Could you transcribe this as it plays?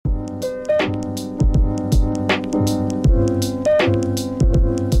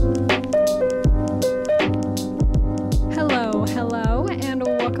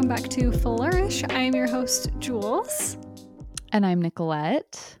And I'm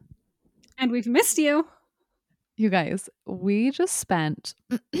Nicolette. And we've missed you. You guys, we just spent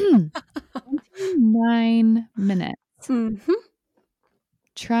 29 minutes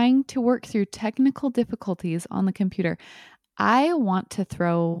trying to work through technical difficulties on the computer. I want to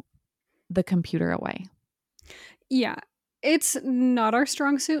throw the computer away. Yeah, it's not our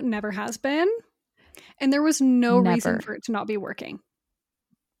strong suit, never has been. And there was no reason for it to not be working.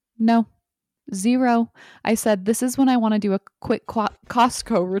 No, zero. I said, this is when I want to do a quick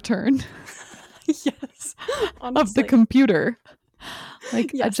Costco return. Yes, honestly. Of the computer.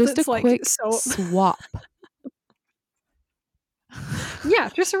 Like, yes, just a quick swap. Yeah,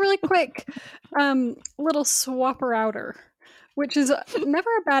 just a really quick little swapper outer, which is never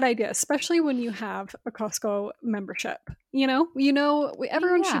a bad idea, especially when you have a Costco membership.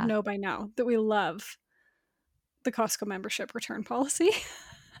 Everyone should know by now that we love the Costco membership return policy.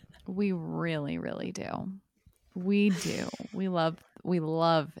 We really, really do. We do. We love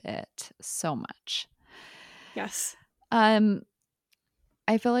it so much. Yes. I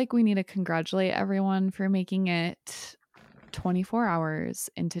feel like we need to congratulate everyone for making it 24 hours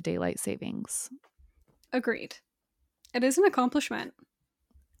into daylight savings. Agreed. It is an accomplishment.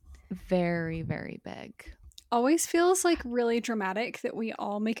 Very, very big. Always feels like really dramatic that we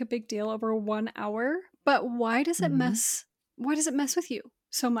all make a big deal over 1 hour, but why does it mess with you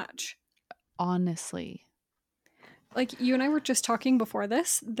so much? Honestly. Like, you and I were just talking before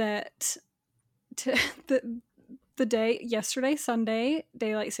this that the day yesterday, Sunday,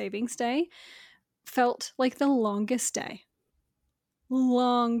 daylight savings day, felt like the longest day.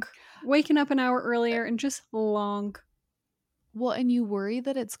 Long. Waking up an hour earlier and just long. Well, and you worry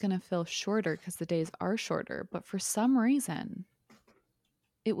that it's going to feel shorter because the days are shorter, but for some reason,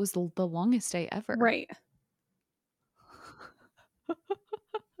 it was the longest day ever. Right.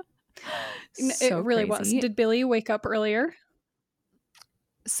 So it really crazy. was. Did Billy wake up earlier?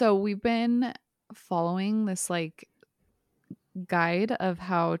 So we've been following this like guide of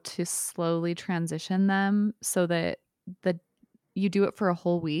how to slowly transition them so that you do it for a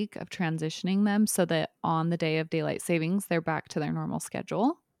whole week of transitioning them so that on the day of daylight savings, they're back to their normal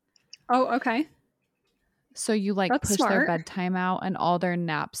schedule. Oh, okay. So you like That's push smart. their bedtime out and all their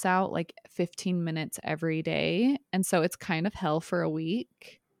naps out like 15 minutes every day. And so it's kind of hell for a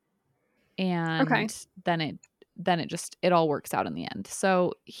week. And then it all works out in the end.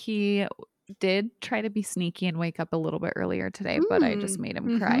 So he did try to be sneaky and wake up a little bit earlier today, but I just made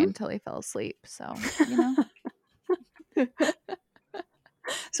him cry until he fell asleep. So,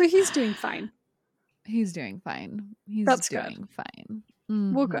 So he's doing fine. He's doing fine. That's doing fine.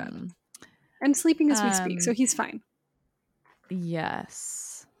 Mm-hmm. Well, good. And sleeping as we speak, so he's fine.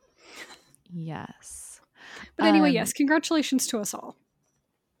 Yes. Yes. But anyway, yes, congratulations to us all.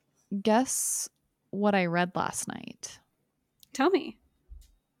 Guess what I read last night? Tell me.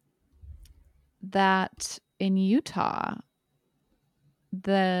 That in Utah,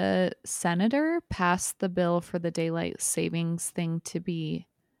 the senator passed the bill for the daylight savings thing to be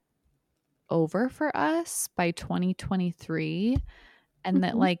over for us by 2023, and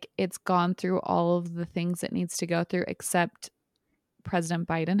that like it's gone through all of the things it needs to go through except President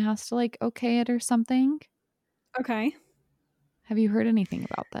Biden has to like okay it or something. Okay. Have you heard anything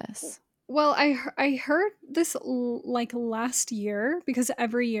about this? Well, I heard this like last year because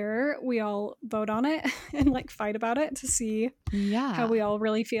every year we all vote on it and like fight about it to see how we all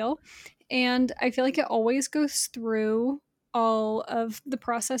really feel. And I feel like it always goes through all of the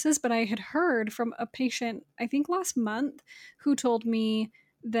processes, but I had heard from a patient, I think last month, who told me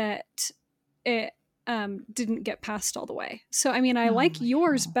that it didn't get passed all the way. So, I mean, I like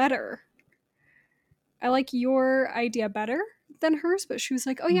yours better. I like your idea better than hers, but she was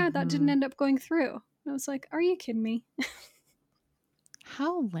like, oh yeah, that didn't end up going through. And I was like, are you kidding me?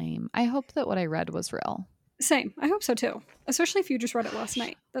 How lame. I hope that what I read was real. Same. I hope so too. Especially if you just read it last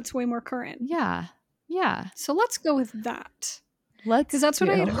night. That's way more current. Yeah. Yeah. So let's go with that. Because that's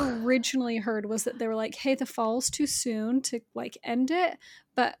what I had originally heard was that they were like, hey, the fall's too soon to like end it.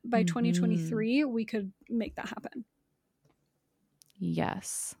 But by 2023, we could make that happen.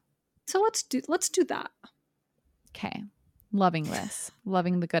 Yes. So let's do that. Okay. Loving this.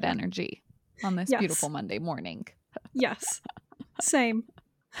 Loving the good energy on this beautiful Monday morning. Yes. Same.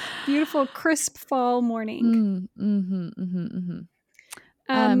 Beautiful, crisp fall morning.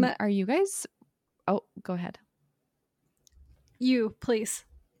 Are you guys... Oh, go ahead. You, please.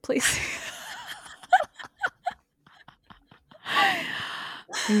 Please.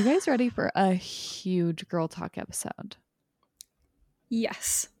 Are you guys ready for a huge girl talk episode?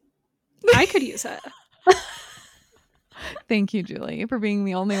 Yes. I could use it. Thank you, Julie, for being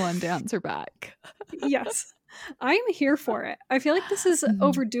the only one to answer back. Yes. I'm here for it. I feel like this is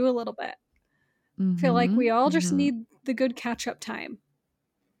overdue a little bit. Mm-hmm. I feel like we all just need the good catch-up time.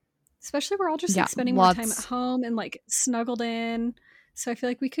 Especially we're all just like spending more time at home and like snuggled in. So I feel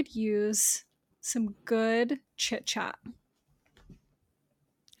like we could use some good chit-chat.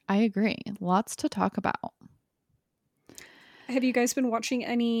 I agree. Lots to talk about. Have you guys been watching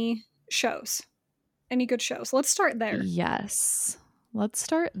any shows? Any good shows? Let's start there. Yes. Let's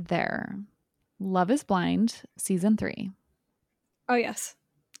start there. Love is Blind, season 3. Oh, yes.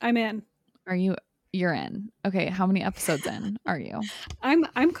 I'm in. You're in. Okay, how many episodes in are you?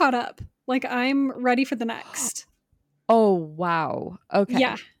 I'm caught up. Like, I'm ready for the next. Oh, wow. Okay.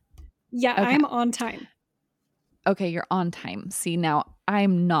 Yeah. Yeah, okay. I'm on time. Okay, you're on time. See, now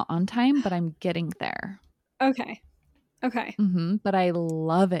I'm not on time, but I'm getting there. Okay. But I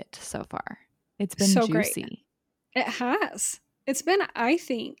love it so far. It's been so juicy. Great. It has. It's been, I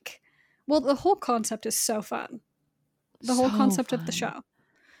think, well, the whole concept is so fun. The whole concept of the show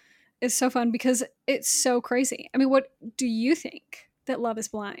is so fun because it's so crazy. I mean, what do you think that Love is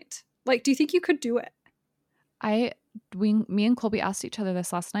Blind? Like, do you think you could do it? Me and Colby asked each other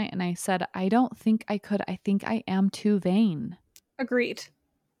this last night, and I said, I don't think I could. I think I am too vain. Agreed.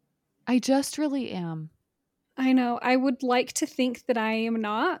 I just really am. I know. I would like to think that I am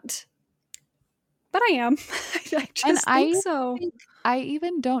not, but I am. I just think so. I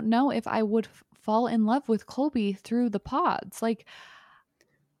even don't know if I would fall in love with Colby through the pods. Like,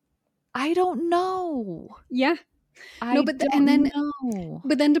 I don't know. Yeah. But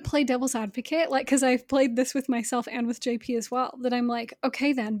then to play devil's advocate, like, because I've played this with myself and with JP as well, that I'm like,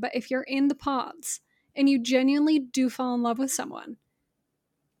 okay then, but if you're in the pods and you genuinely do fall in love with someone,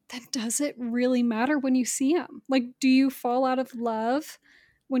 then does it really matter when you see them? Like, do you fall out of love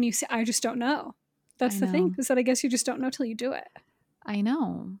when you see? I just don't know. That's the thing, is that I guess you just don't know till you do it. I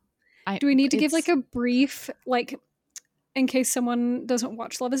know. Do we need to give like a brief, like, in case someone doesn't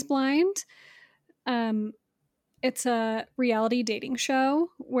watch Love is Blind? It's a reality dating show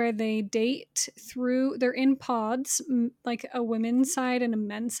where they date they're in pods, like a women's side and a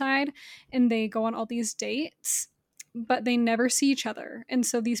men's side, and they go on all these dates, but they never see each other. And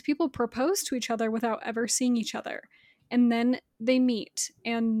so these people propose to each other without ever seeing each other. And then they meet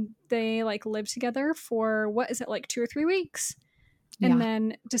and they like live together for, what is it, like 2 or 3 weeks? And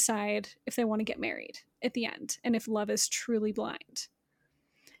then decide if they want to get married at the end and if love is truly blind.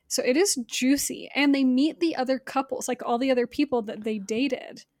 So it is juicy. And they meet the other couples, like all the other people that they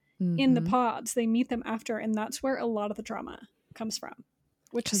dated in the pods. They meet them after, and that's where a lot of the drama comes from.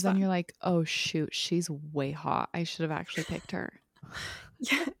 Which is fun. Then you're like, oh shoot, she's way hot. I should have actually picked her.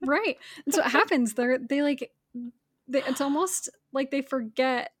 Yeah, right. And so what happens, it's almost like they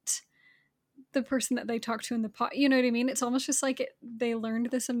forget the person that they talked to in the pod. You know what I mean? It's almost just like they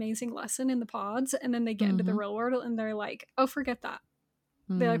learned this amazing lesson in the pods, and then they get into the real world and they're like, oh, forget that.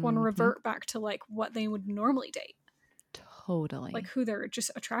 They like want to revert back to like what they would normally date. Totally. Like who they're just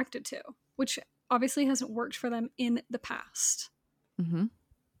attracted to, which obviously hasn't worked for them in the past.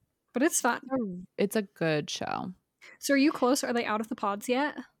 But it's fun. It's a good show. So are you close? Are they out of the pods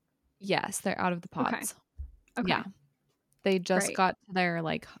yet? Yes, they're out of the pods. Okay. Yeah. They just got to their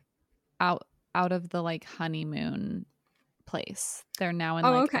like out of the like honeymoon place. They're now in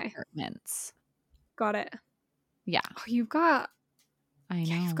apartments. Got it. Yeah. Oh, you've got I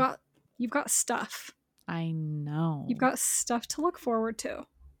know. You've got stuff. I know. You've got stuff to look forward to.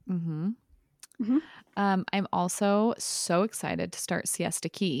 I'm also so excited to start Siesta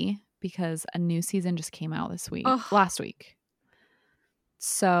Key because a new season just came out last week.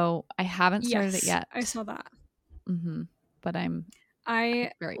 So I haven't started it yet. I saw that. But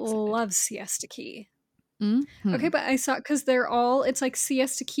I very excited. Love Siesta Key. Okay, but I saw, because it's like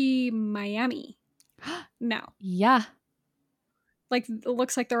Siesta Key Miami now. Yeah. Like, it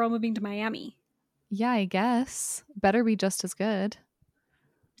looks like they're all moving to Miami. Yeah, I guess. Better be just as good.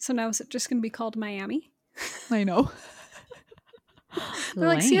 So now is it just going to be called Miami? I know. They're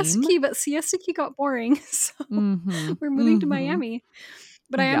like Siesta Key, but Siesta Key got boring. So we're moving to Miami.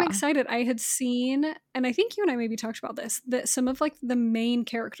 But I am excited. I had seen, and I think you and I maybe talked about this, that some of like the main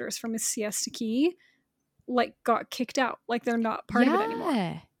characters from Siesta Key like got kicked out. Like they're not part of it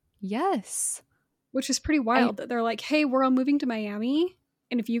anymore. Yes. Which is pretty wild that they're like, hey, we're all moving to Miami,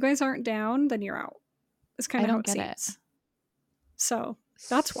 and if you guys aren't down, then you're out. It's kind of how it seems. So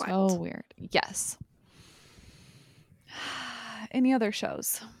that's wild. So weird. Yes. Any other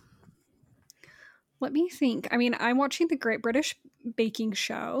shows? Let me think. I mean, I'm watching the Great British Baking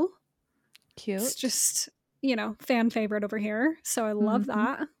Show. Cute. It's just, fan favorite over here. So I love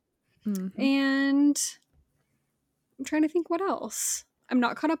that. And I'm trying to think what else. I'm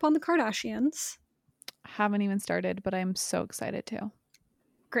not caught up on the Kardashians. Haven't even started, but I'm so excited to.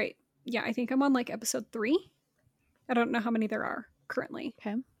 Great. Yeah, I think I'm on like episode 3. I don't know how many there are currently.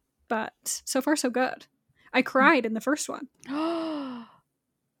 Okay. But so far, so good. I cried in the first one. Wow.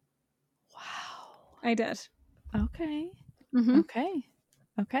 I did. Okay. Mm-hmm.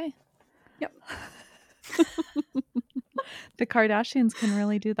 Okay. Yep. The Kardashians can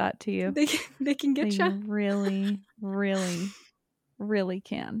really do that to you. They can get you. Really, really, really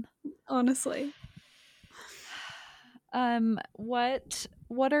can. Honestly.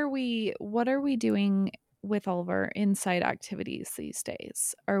 What are we doing with all of our inside activities these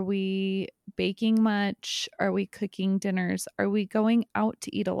days? Are we baking much? Are we cooking dinners? Are we going out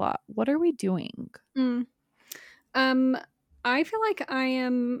to eat a lot? What are we doing? I feel like I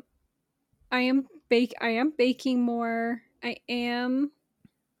am baking more. I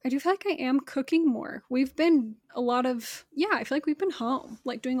do feel like I am cooking more. We've been I feel like we've been home,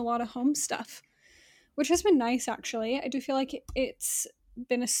 like doing a lot of home stuff, which has been nice actually. I do feel like it's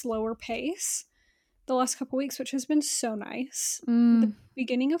been a slower pace the last couple weeks, which has been so nice. The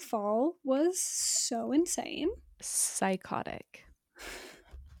beginning of fall was so insane. Psychotic.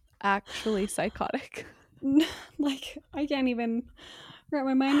 Actually psychotic. Like, I can't even wrap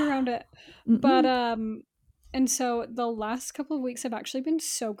my mind around it. But and so the last couple of weeks have actually been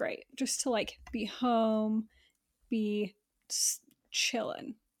so great, just to like be home, be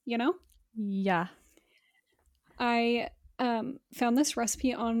chilling, you know? Yeah. I found this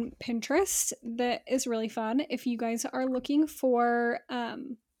recipe on Pinterest that is really fun. If you guys are looking for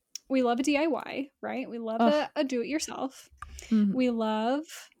we love a DIY, right? We love a do-it-yourself. Mm-hmm. We love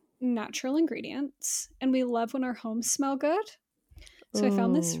natural ingredients, and we love when our homes smell good. So I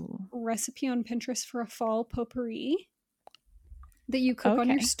found this recipe on Pinterest for a fall potpourri that you cook on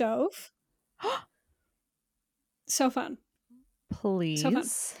your stove. So fun. Please. So fun.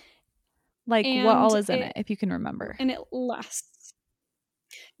 Like, and what all is in it, if you can remember? And it lasts.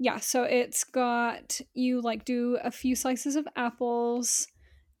 Yeah, so it's got, you like do a few slices of apples,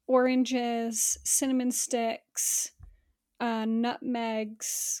 oranges, cinnamon sticks,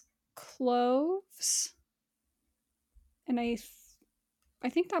 nutmegs, cloves, and I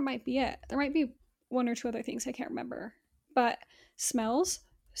think that might be it. There might be one or two other things I can't remember, but smells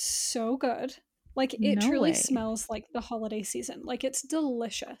so good. Like, it truly smells like the holiday season. Like, it's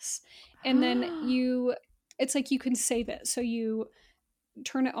delicious. And then it's like you can save it. So you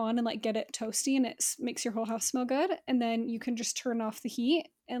turn it on and like get it toasty, and it makes your whole house smell good. And then you can just turn off the heat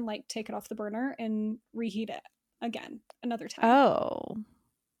and like take it off the burner and reheat it again another time. Oh.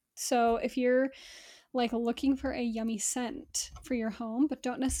 So if you're like looking for a yummy scent for your home, but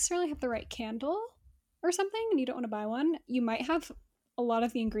don't necessarily have the right candle or something, and you don't want to buy one, you might have a lot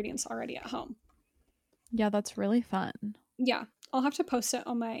of the ingredients already at home. Yeah, that's really fun. Yeah, I'll have to post it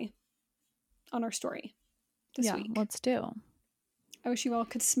on our story this week. Let's do. I wish you all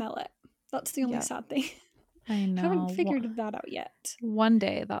could smell it. That's the only sad thing. I know. I haven't figured that out yet. One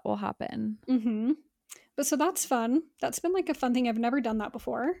day that will happen. Mm-hmm. But so that's fun. That's been like a fun thing. I've never done that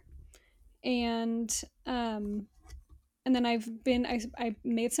before. And then I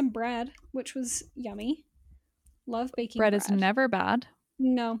made some bread, which was yummy. Love baking bread. Bread is never bad.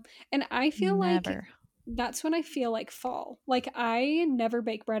 No. And I feel like that's when I feel like fall. Like, I never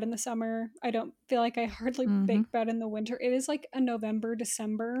bake bread in the summer. I don't feel like I hardly bake bread in the winter. It is like a November,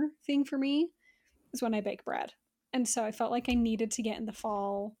 December thing for me, is when I bake bread. And so I felt like I needed to get in the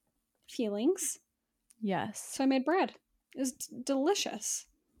fall feelings. Yes. So I made bread. It was delicious.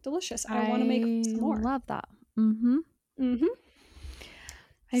 Delicious. I want to make some more. I love that. Mm-hmm. Mm-hmm.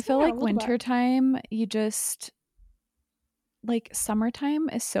 I feel like wintertime, you just, like, summertime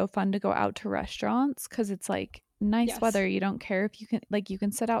is so fun to go out to restaurants because it's like nice weather. You don't care if you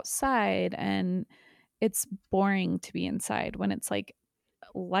can sit outside, and it's boring to be inside when it's like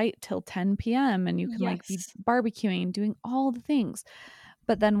light till 10 p.m. and you can like be barbecuing, doing all the things.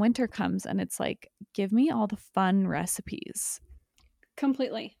 But then winter comes and it's like, give me all the fun recipes.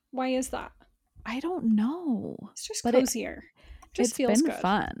 Completely. Why is that? I don't know. It's just cozier. Just feels good.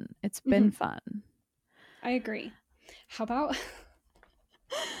 Fun. It's been fun. I agree. How about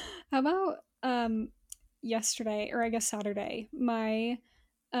yesterday, or I guess Saturday, my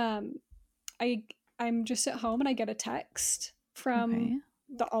I'm just at home and I get a text from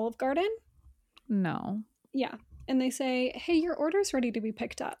the Olive Garden. No. Yeah. And they say, "Hey, your order's ready to be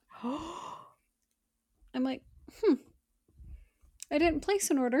picked up." I'm like, I didn't place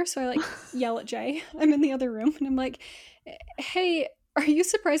an order, so I like yell at Jay. I'm in the other room and I'm like, "Hey, are you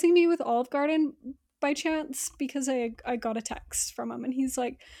surprising me with Olive Garden by chance?" Because I got a text from him, and he's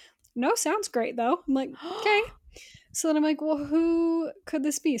like, "No, sounds great though." I'm like, "Okay." So then I'm like, "Well, who could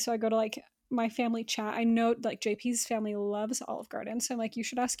this be?" So I go to like my family chat, I know like JP's family loves Olive Garden, so I'm like, you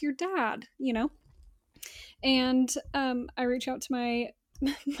should ask your dad, you know. And I reach out to my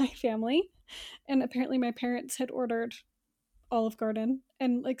my family, and apparently my parents had ordered Olive Garden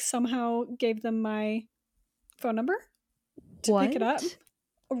and like somehow gave them my phone number to pick it up.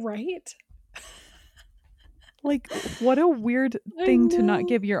 Right? Like, what a weird thing to not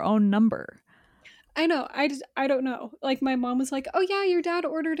give your own number. I know. I don't know. Like, my mom was like, oh yeah, your dad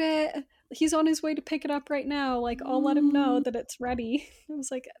ordered it. He's on his way to pick it up right now. Like, I'll let him know that it's ready. I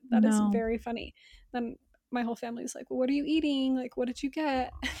was like, that is very funny. Then my whole family was like, well, what are you eating? Like, what did you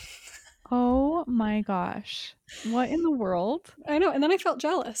get? Oh my gosh. What in the world? I know. And then I felt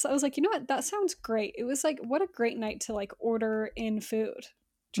jealous. I was like, you know what? That sounds great. It was like, what a great night to like order in food.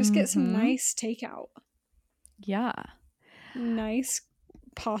 Just get some nice takeout. Yeah. Nice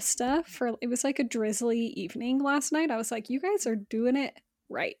pasta for, it was like a drizzly evening last night. I was like, you guys are doing it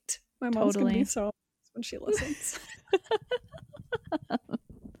right. My mom's gonna be so when she listens.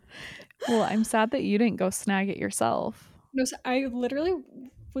 Well, I'm sad that you didn't go snag it yourself. No, so I literally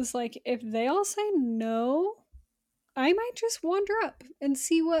was like, if they all say no, I might just wander up and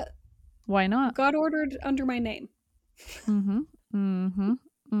see what why not God ordered under my name.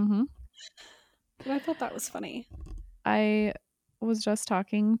 But I thought that was funny. I was just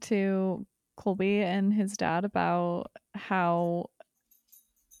talking to Colby and his dad about how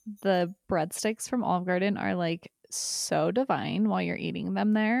the breadsticks from Olive Garden are like so divine while you're eating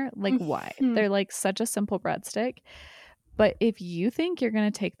them there. Like, why? They're like such a simple breadstick. But if you think you're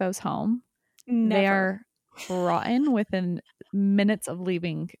going to take those home, they are rotten within minutes of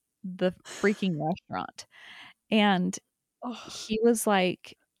leaving the freaking restaurant. And he was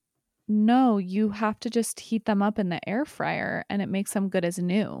like, no, you have to just heat them up in the air fryer and it makes them good as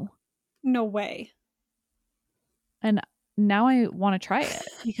new. No way. And now I want to try it.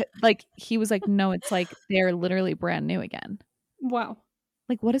 Because, like, he was like, no, it's like they're literally brand new again. Wow.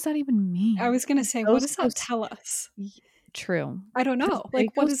 Like, what does that even mean? I was going to say, what does that tell us? True. I don't know. Like,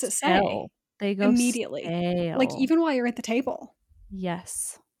 what does it say? They go immediately. Stale. Like, even while you're at the table.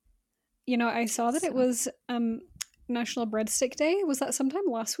 Yes. You know, I saw that it was National Breadstick Day. Was that sometime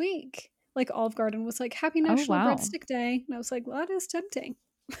last week? Like, Olive Garden was like, Happy National Breadstick Day. And I was like, well, that is tempting.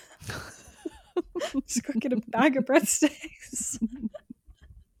 Just go get a bag of breadsticks.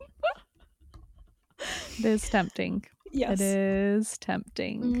 It is tempting. Yes. It is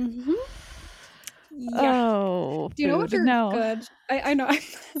tempting. Mm-hmm. Yeah. Oh, do you know what are good? I know. I'm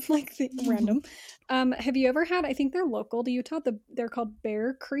like random. Have you ever had? I think they're local to Utah. They're called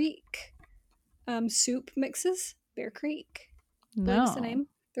Bear Creek soup mixes. Bear Creek. No, that's the name.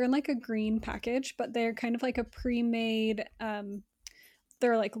 They're in like a green package, but they're kind of like a pre-made.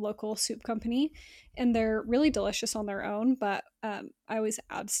 They're like local soup company, and they're really delicious on their own. But I always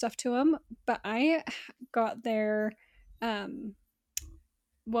add stuff to them. But I got their.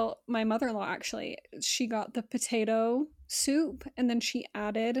 Well, my mother-in-law actually, she got the potato soup and then she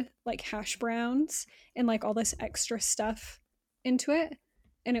added like hash browns and like all this extra stuff into it.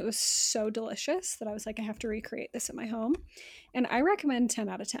 And it was so delicious that I was like, I have to recreate this at my home. And I recommend 10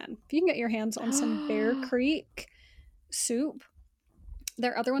 out of 10. If you can get your hands on some Bear Creek soup.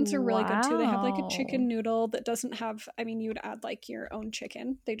 Their other ones are really good too. They have like a chicken noodle that doesn't have, I mean, you would add like your own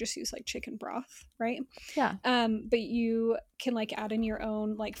chicken. They just use like chicken broth, right? Yeah. But you can like add in your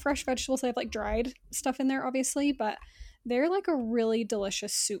own like fresh vegetables. They have like dried stuff in there, obviously, but they're like a really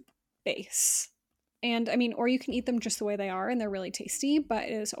delicious soup base. And I mean, or you can eat them just the way they are and they're really tasty, but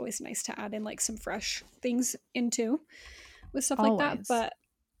it is always nice to add in like some fresh things into with stuff like that. But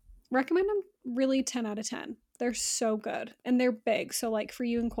recommend them really 10 out of 10. They're so good and they're big. So like for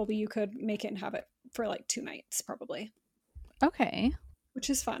you and Colby, you could make it and have it for like 2 nights probably. Okay. Which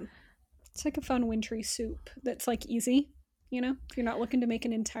is fun. It's like a fun wintry soup that's like easy, you know, if you're not looking to make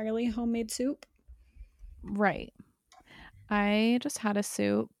an entirely homemade soup. Right. I just had a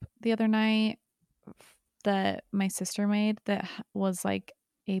soup the other night that my sister made that was like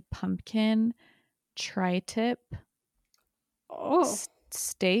a pumpkin tri-tip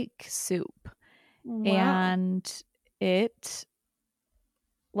steak soup. Wow. And it,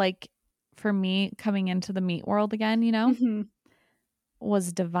 like, for me coming into the meat world again, you know,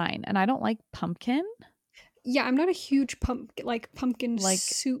 was divine. And I don't like pumpkin. Yeah, I'm not a huge pumpkin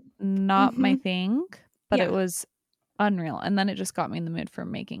soup. Not my thing, but it was unreal. And then it just got me in the mood for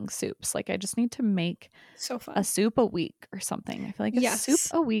making soups. Like, I just need to make a soup a week or something. I feel like a soup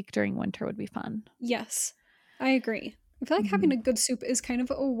a week during winter would be fun. Yes, I agree. I feel like having a good soup is kind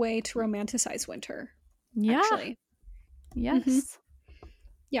of a way to romanticize winter. Yeah. Actually. Yes.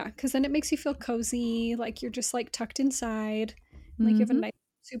 Yeah, because then it makes you feel cozy, like you're just like tucked inside, like you have a nice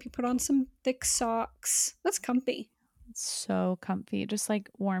soup. You put on some thick socks. That's comfy. It's so comfy. It just like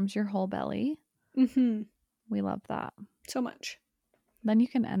warms your whole belly. Mm-hmm. We love that. So much. Then you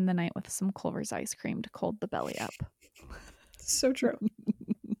can end the night with some Culver's ice cream to cold the belly up. So true.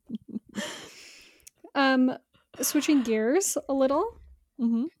 Switching gears a little.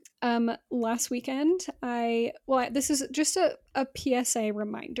 Mm-hmm. Last weekend, this is just a PSA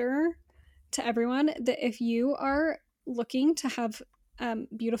reminder to everyone that if you are looking to have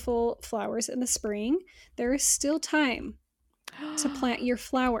beautiful flowers in the spring, there is still time to plant your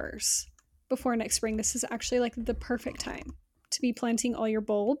flowers before next spring. This is actually like the perfect time to be planting all your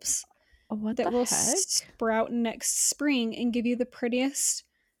bulbs that will sprout next spring and give you the prettiest,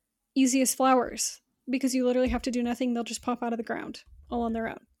 easiest flowers, because you literally have to do nothing. They'll just pop out of the ground all on their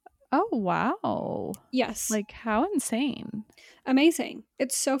own. Oh, wow. Yes. Like, how insane. Amazing.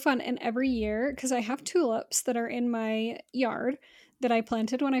 It's so fun. And every year, because I have tulips that are in my yard that I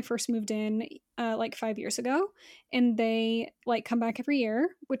planted when I first moved in like 5 years ago, and they like come back every year,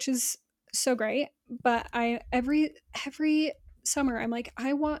 which is so great. But every summer I'm like,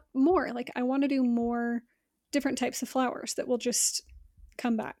 I want more. Like, I want to do more different types of flowers that will just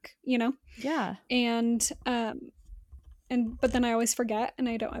come back, you know? Yeah. But then I always forget and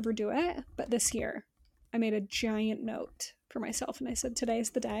I don't ever do it. But this year I made a giant note for myself and I said, today's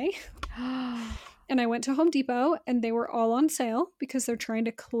the day. And I went to Home Depot and they were all on sale because they're trying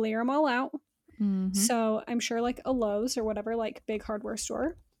to clear them all out. Mm-hmm. So I'm sure like a Lowe's or whatever, like big hardware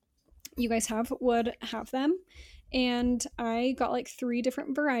store you guys would have them. And I got like 3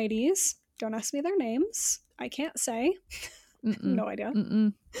 different varieties. Don't ask me their names. I can't say. No idea.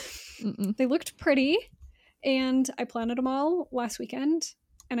 They looked pretty. And I planted them all last weekend,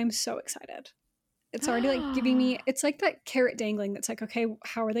 and I'm so excited. It's already like giving me, it's like that carrot dangling that's like, okay,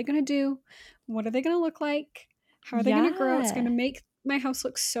 how are they going to do? What are they going to look like? How are they going to grow? It's going to make my house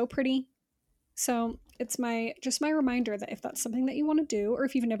look so pretty. So it's my reminder that if that's something that you want to do, or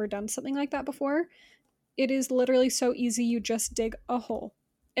if you've never done something like that before, it is literally so easy. You just dig a hole.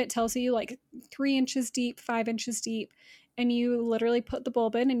 It tells you like 3 inches deep, 5 inches deep, and you literally put the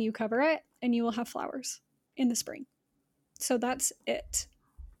bulb in and you cover it, and you will have flowers in the spring. So that's it.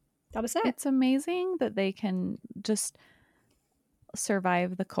 That is it. It's amazing that they can just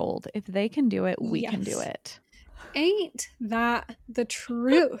survive the cold. If they can do it, we can do it. Ain't that the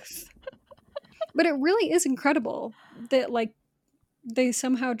truth? But it really is incredible that like they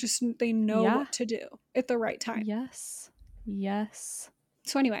somehow just they know what to do at the right time. Yes.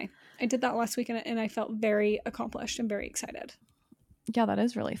 So anyway, I did that last weekend and I felt very accomplished and very excited. Yeah, that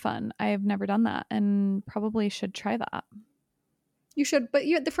is really fun. I've never done that and probably should try that. You should, but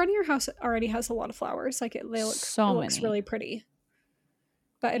the front of your house already has a lot of flowers. Like it looks really pretty.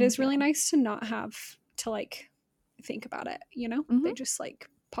 But it is really nice to not have to like think about it, you know? Mm-hmm. They just like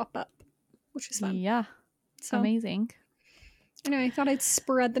pop up, which is fun. Yeah. So amazing. Anyway, I thought I'd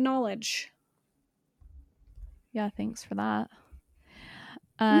spread the knowledge. Yeah, thanks for that.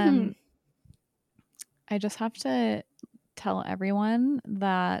 I just have to tell everyone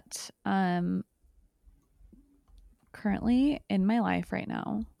that currently in my life right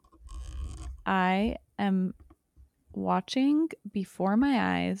now, I am watching before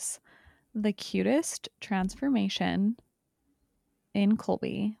my eyes the cutest transformation in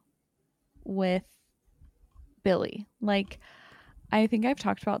Colby with Billy. Like, I think I've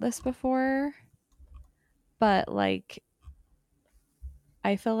talked about this before, but like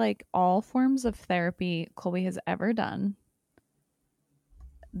I feel like all forms of therapy Colby has ever done,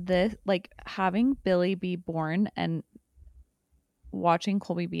 this like having Billy be born and watching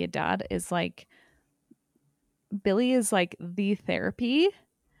Colby be a dad is like, Billy is like the therapy,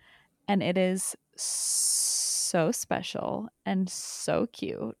 and it is so special and so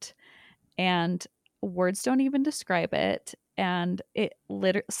cute, and words don't even describe it. And it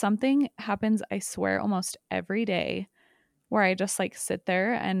something happens, I swear, almost every day where I just like sit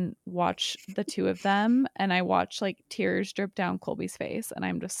there and watch the two of them, and I watch like tears drip down Colby's face, and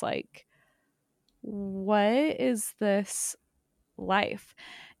I'm just like, what is this life?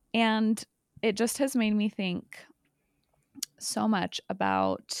 And it just has made me think so much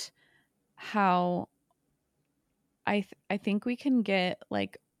about how I think we can get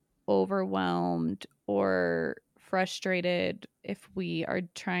like overwhelmed or frustrated if we are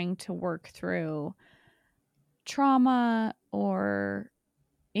trying to work through trauma or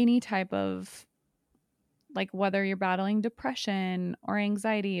any type of, like, whether you're battling depression or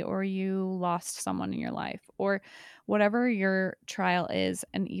anxiety or you lost someone in your life or whatever your trial is.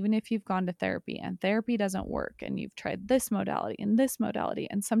 And even if you've gone to therapy and therapy doesn't work and you've tried this modality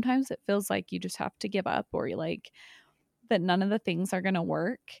and sometimes it feels like you just have to give up, or you like that none of the things are going to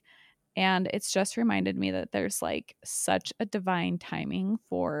work. And it's just reminded me that there's like such a divine timing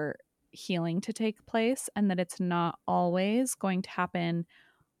for healing to take place, and that it's not always going to happen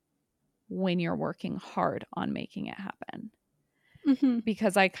when you're working hard on making it happen. Mm-hmm.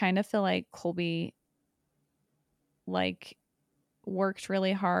 Because I kind of feel like Colby like worked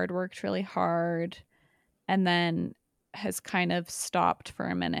really hard, and then has kind of stopped for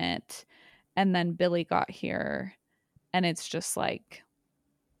a minute, and then Billy got here, and it's just like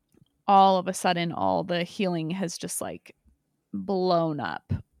all of a sudden all the healing has just like blown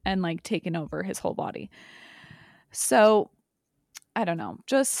up and like taken over his whole body. So I don't know,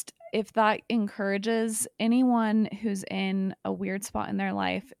 just if that encourages anyone who's in a weird spot in their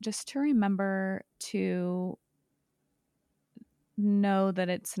life, just to remember to know that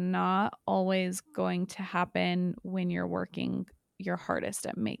it's not always going to happen when you're working your hardest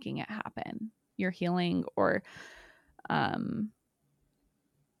at making it happen. You're healing, or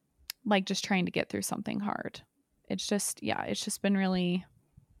like just trying to get through something hard. It's just it's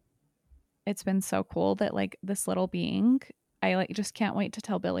been so cool that like this little being, I like just can't wait to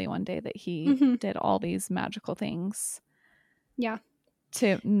tell Billy one day that he did all these magical things. Yeah.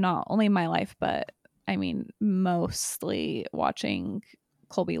 To not only my life, but I mean, mostly watching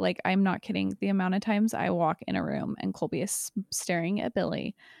Colby. Like, I'm not kidding. The amount of times I walk in a room and Colby is staring at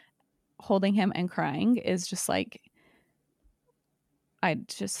Billy, holding him and crying is just like,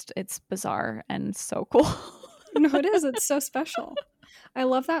 it's bizarre and so cool. No, it is. It's so special. I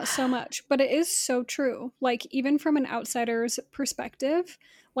love that so much, but it is so true. Like, even from an outsider's perspective,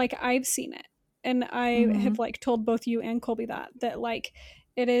 like, I've seen it, and I have like told both you and Colby that like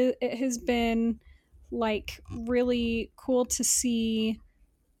it has been like really cool to see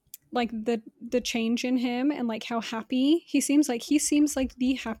like the change in him, and like how happy he seems. Like, he seems like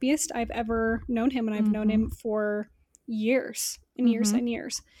the happiest I've ever known him, and I've known him for years and years and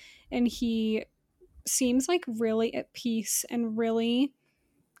years, and he seems like really at peace and really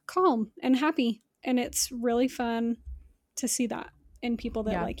calm and happy, and it's really fun to see that in people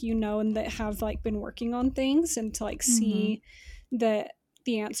that like, you know, and that have like been working on things, and to like see that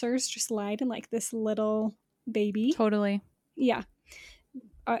the answers just lied in like this little baby. Totally. Yeah.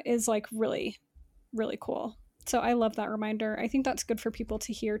 Is like really, really cool. So I love that reminder. I think that's good for people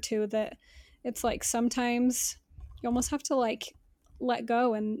to hear too, that it's like sometimes you almost have to like let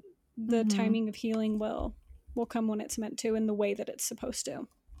go, and the timing of healing will come when it's meant to, in the way that it's supposed to.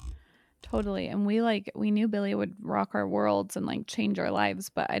 Totally. And we knew Billy would rock our worlds and like change our lives,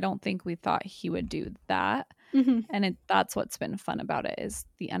 but I don't think we thought he would do that. And that's what's been fun about it, is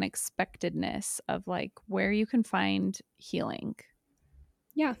the unexpectedness of like where you can find healing.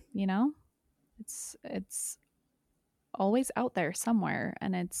 Yeah. You know, it's always out there somewhere,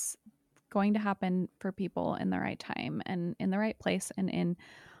 and it's going to happen for people in the right time and in the right place and in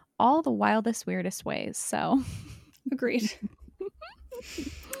all the wildest, weirdest ways. So agreed.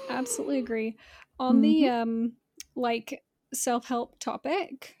 Absolutely agree. On the like self-help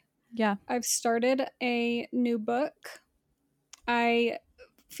topic, I've started a new book. I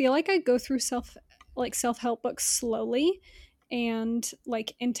feel like I go through self-help books slowly and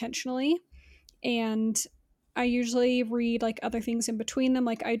like intentionally, and I usually read like other things in between them.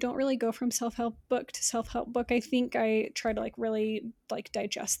 Like, I don't really go from self-help book to self-help book. I think I try to like really like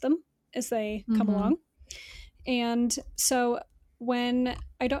digest them as they come along. And so when,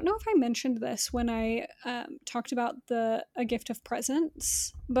 I don't know if I mentioned this when I talked about A Gift of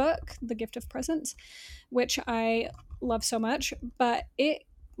Presence book, The Gift of Presence, which I love so much, but it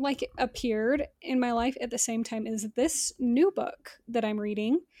like appeared in my life at the same time as this new book that I'm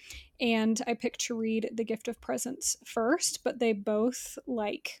reading. And I picked to read The Gift of Presence first, but they both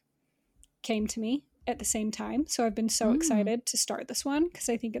like came to me at the same time. So I've been so excited to start this one, because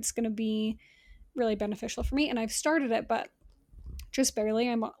I think it's going to be really beneficial for me. And I've started it, but just barely.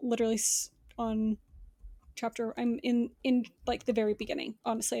 I'm literally on chapter, I'm in like the very beginning.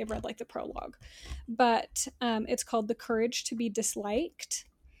 Honestly, I've read like the prologue, but it's called The Courage to be Disliked.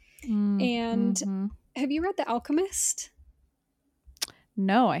 And have you read The Alchemist?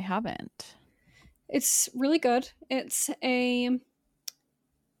 No, I haven't. It's really good. It's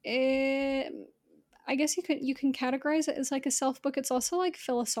I guess you can categorize it as like a self book. It's also like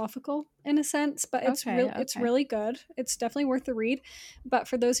philosophical in a sense, but it's it's really good. It's definitely worth the read. But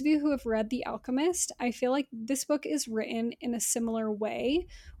for those of you who have read The Alchemist, I feel like this book is written in a similar way,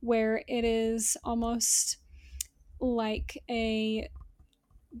 where it is almost like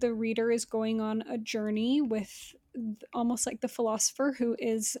the reader is going on a journey with almost like the philosopher, who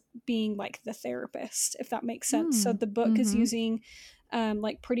is being like the therapist, if that makes sense. So the book is using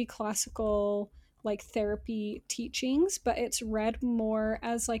like pretty classical like therapy teachings, but it's read more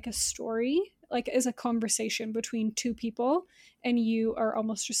as like a story, like as a conversation between two people, and you are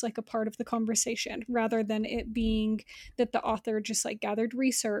almost just like a part of the conversation, rather than it being that the author just like gathered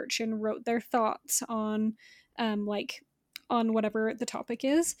research and wrote their thoughts on like on whatever the topic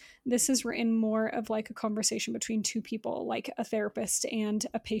is. This is written more of like a conversation between two people, like a therapist and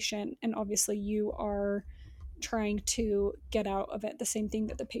a patient, and obviously you are trying to get out of it the same thing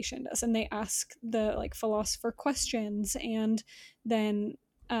that the patient does, and they ask the like philosopher questions, and then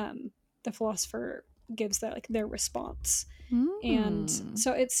the philosopher gives that like their response. And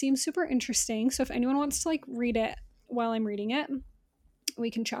so it seems super interesting. So if anyone wants to like read it while I'm reading it, we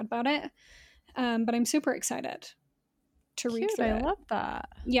can chat about it. But I'm super excited to read through it. I love that.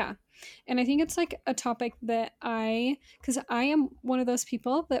 Yeah. And I think it's like a topic that because I am one of those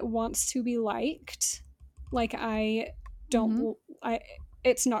people that wants to be liked. Like I don't,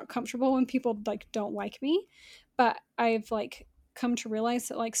 it's not comfortable when people like don't like me, but I've like come to realize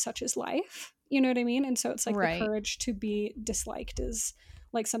that like such is life, you know what I mean? And so it's like the courage to be disliked is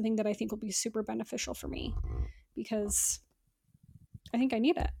like something that I think will be super beneficial for me, because I think I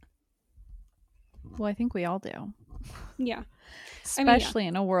need it. Well, I think we all do. Yeah. Especially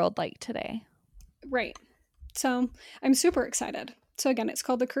in a world like today. Right. So I'm super excited. So again, it's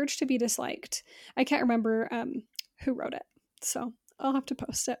called The Courage to be Disliked. I can't remember who wrote it, so I'll have to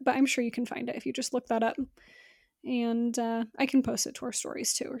post it, but I'm sure you can find it if you just look that up. And I can post it to our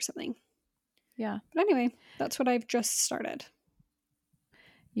stories too or something. Yeah. But anyway, that's what I've just started.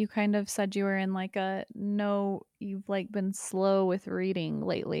 You kind of said you were in like you've like been slow with reading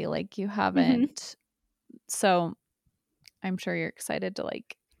lately. Like you haven't. So I'm sure you're excited to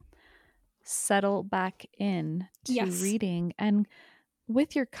like settle back in to reading, and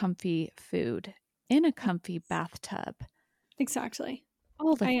with your comfy food in a comfy bathtub. Exactly.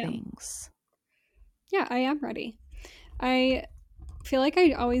 All the things. Yeah, I am ready. I feel like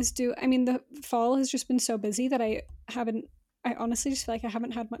I always do. I mean, the fall has just been so busy that I honestly just feel like I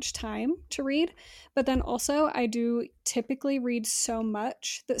haven't had much time to read. But then also, I do typically read so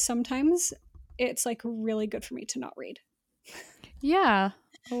much that sometimes it's like really good for me to not read. Yeah,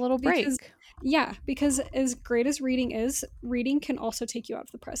 a little break. Because as great as reading is, reading can also take you out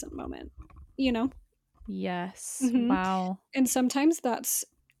of the present moment, you know? Yes. Wow. And sometimes that's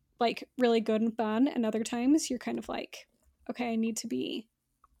like really good and fun, and other times you're kind of like, okay, I need to be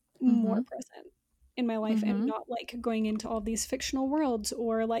more present in my life and not like going into all these fictional worlds,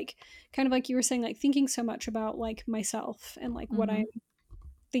 or like kind of like you were saying, like thinking so much about like myself and like what I'm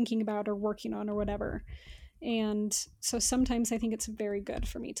thinking about or working on or whatever. And so sometimes I think it's very good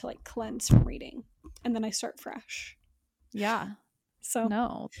for me to like cleanse from reading, and then I start fresh. Yeah. So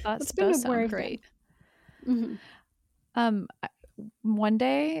no, that does sound great. One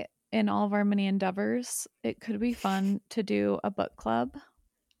day in all of our many endeavors, it could be fun to do a book club.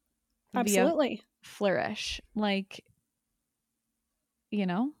 Absolutely. Via Flourish. Like, you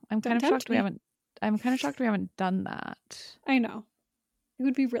know, I'm kind of shocked we haven't done that. I know. It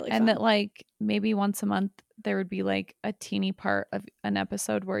would be really fun. And that like maybe once a month there would be like a teeny part of an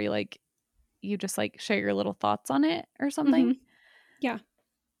episode where you just like share your little thoughts on it or something. Yeah.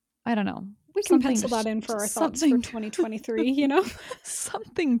 I don't know. We can pencil that in for our thoughts for 2023, you know?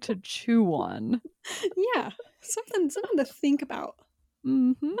 Something to chew on. Yeah. Something to think about.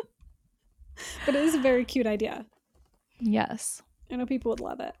 But it is a very cute idea. Yes. I know people would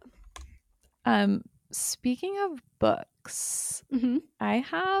love it. Speaking of books, I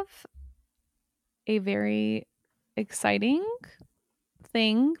have a very exciting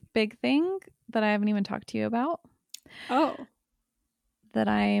big thing that I haven't even talked to you about. Oh. That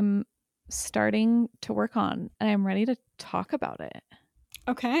I'm starting to work on, and I'm ready to talk about it.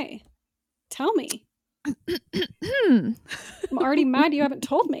 Okay. Tell me. I'm already mad you haven't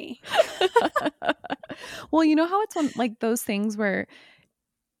told me. Well, you know how it's one like those things where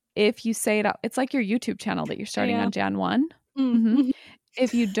if you say it out, it's like your YouTube channel that you're starting on Jan 1.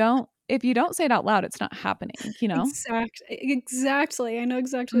 If you don't say it out loud, it's not happening, you know? Exactly. I know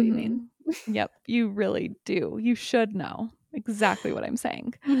exactly what you mean. Yep, you really do. You should know exactly what I'm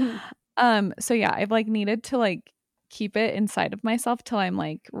saying. So yeah, I've like needed to like keep it inside of myself till I'm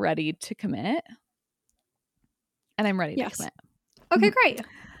like ready to commit. And I'm ready to commit. Okay, great.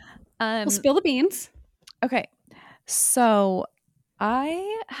 We'll spill the beans. Okay. So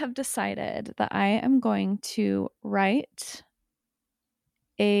I have decided that I am going to write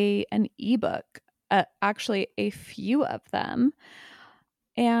an ebook, actually a few of them,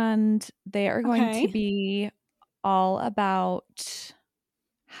 and they are going to be all about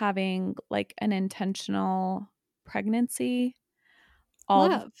having like an intentional pregnancy, all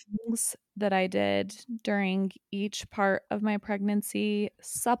the things that I did during each part of my pregnancy,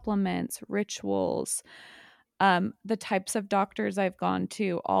 supplements, rituals, the types of doctors I've gone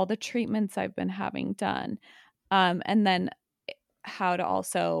to, all the treatments I've been having done, and then how to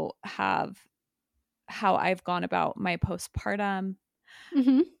also have how I've gone about my postpartum,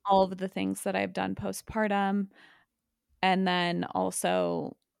 all of the things that I've done postpartum, and then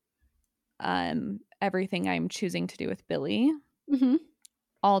also everything I'm choosing to do with Billy,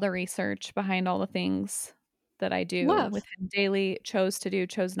 all the research behind all the things that I do with him daily, chose to do,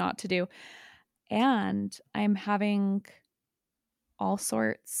 chose not to do. And I'm having all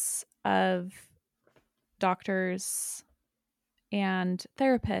sorts of doctors and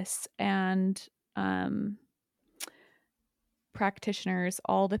therapists and practitioners,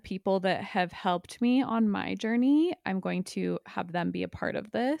 all the people that have helped me on my journey. I'm going to have them be a part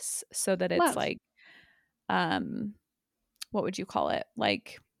of this so that it's like, what would you call it?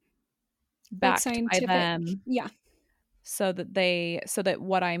 Like backed by them. Yeah. So that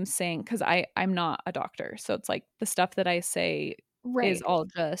what I'm saying, because I'm not a doctor. So it's like the stuff that I say is all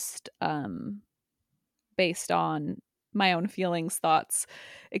just based on my own feelings, thoughts,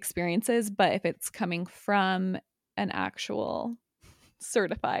 experiences. But if it's coming from an actual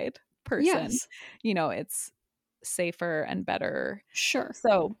certified person, you know, it's safer and better. Sure.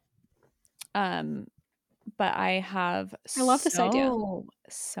 So, but I have I love this idea.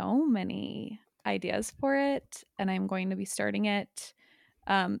 So many ideas for it, and I'm going to be starting it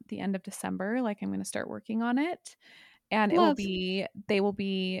the end of December. Like I'm going to start working on it, and they will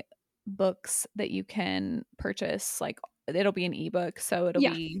be books that you can purchase. Like it'll be an ebook, so it'll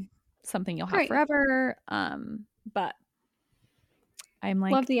be something you'll have forever. But I'm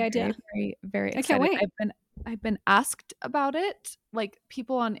like love the idea. Very, very excited. I can't wait. I've been asked about it. Like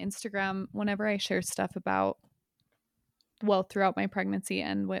people on Instagram, whenever I share stuff about, well, throughout my pregnancy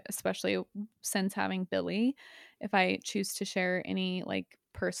and especially since having Billy, if I choose to share any like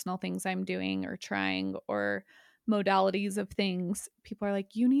personal things I'm doing or trying or modalities of things, people are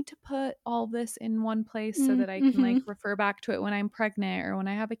like, you need to put all this in one place so that I can like refer back to it when I'm pregnant or when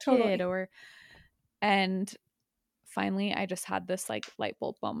I have a kid and finally I just had this like light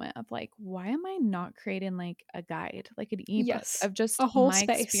bulb moment of like, why am I not creating like a guide, like an ebook of just a whole my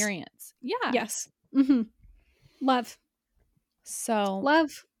experience? Yeah. Yes. Love. So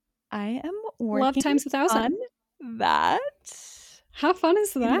I am working love times 1,000 on that. How fun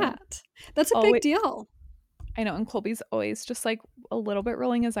is that? That's a big deal. I know. And Colby's always just like a little bit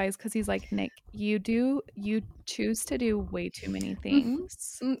rolling his eyes because he's like, Nick, you choose to do way too many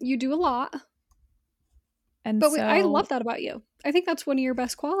things. You do a lot. But I love that about you. I think that's one of your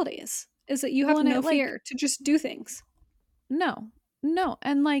best qualities is that you have no fear to just do things. No.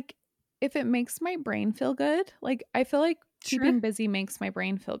 And like, if it makes my brain feel good, like I feel like keeping busy makes my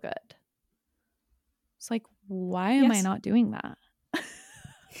brain feel good. It's like, why am I not doing that?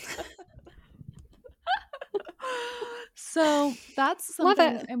 So that's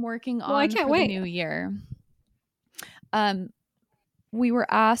something I'm working on for the new year. We were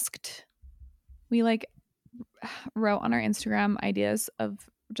asked, we like wrote on our Instagram ideas of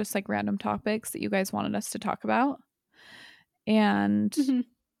just like random topics that you guys wanted us to talk about. And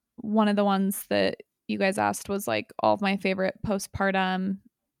one of the ones that you guys asked was like all of my favorite postpartum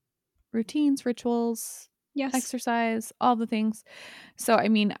routines, rituals, exercise, all the things. So, I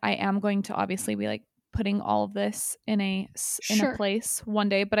mean, I am going to obviously be like putting all of this in a place one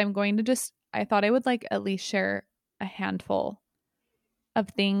day, but I'm going to I thought I would like at least share a handful of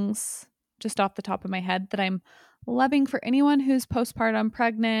things just off the top of my head that I'm loving for anyone who's postpartum,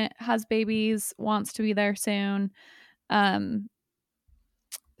 pregnant, has babies, wants to be there soon.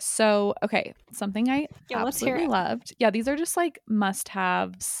 So, okay, something I absolutely loved. Yeah, these are just like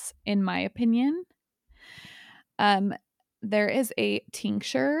must-haves in my opinion. There is a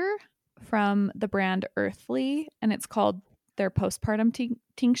tincture from the brand Earthly, and it's called their postpartum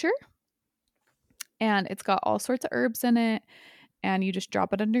tincture. And it's got all sorts of herbs in it, and you just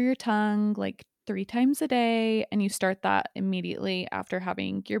drop it under your tongue like 3 times a day, and you start that immediately after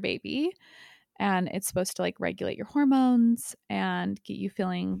having your baby. And it's supposed to like regulate your hormones and get you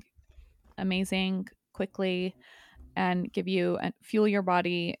feeling amazing quickly and give you and fuel your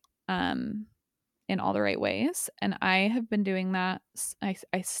body in all the right ways. And I have been doing that.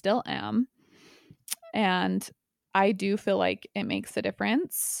 I still am. And I do feel like it makes a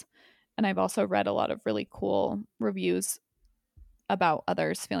difference. And I've also read a lot of really cool reviews about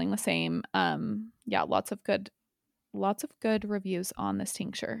others feeling the same. Yeah, lots of good reviews on this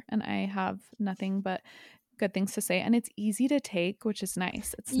tincture, and I have nothing but good things to say. And it's easy to take, which is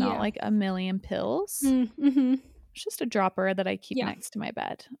nice. It's not like a million pills. It's just a dropper that I keep next to my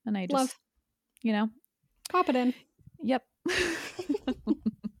bed. And I just, pop it in. Yep.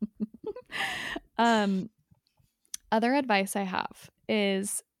 Other advice I have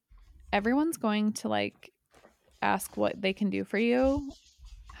is everyone's going to like ask what they can do for you,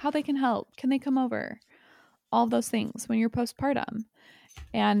 how they can help, can they come over, all those things when you're postpartum.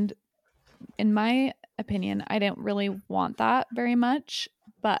 And in my opinion, I didn't really want that very much.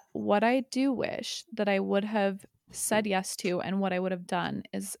 But what I do wish that I would have said yes to and what I would have done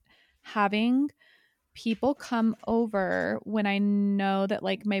is having people come over when I know that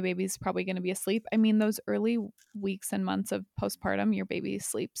like my baby's probably going to be asleep. I mean, those early weeks and months of postpartum, your baby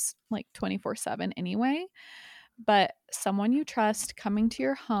sleeps like 24/7 anyway. But someone you trust coming to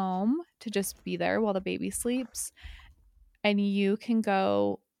your home to just be there while the baby sleeps, and you can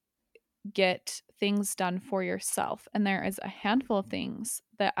go get things done for yourself. And there is a handful of things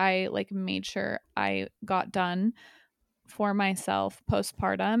that I like made sure I got done for myself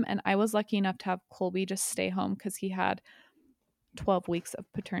postpartum. And I was lucky enough to have Colby just stay home because he had 12 weeks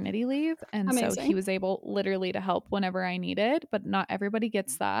of paternity leave. And Amazing. So he was able literally to help whenever I needed, but not everybody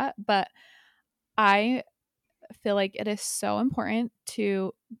gets that. But I feel like it is so important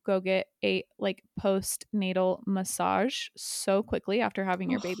to go get a like postnatal massage so quickly after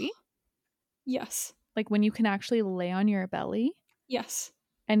having your baby. Yes. Like when you can actually lay on your belly. Yes.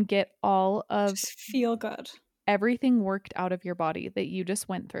 And get all of just feel good. Everything worked out of your body that you just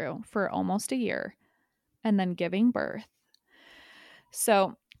went through for almost a year and then giving birth.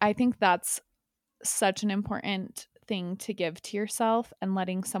 So I think that's such an important thing to give to yourself, and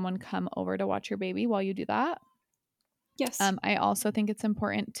letting someone come over to watch your baby while you do that. Yes. I also think it's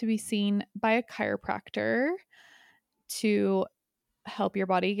important to be seen by a chiropractor to help your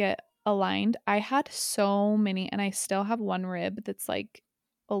body get aligned. I had so many, and I still have one rib that's like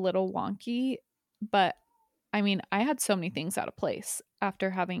a little wonky, but I mean, I had so many things out of place after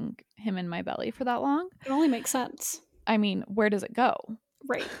having him in my belly for that long. It only makes sense. I mean, where does it go?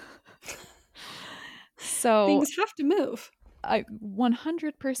 Right. So things have to move.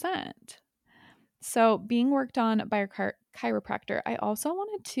 100%. So being worked on by a chiropractor, I also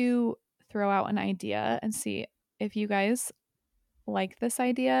wanted to throw out an idea and see if you guys like this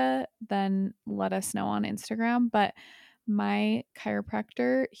idea, then let us know on Instagram. But my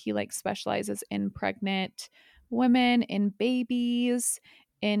chiropractor, he like specializes in pregnant women, in babies,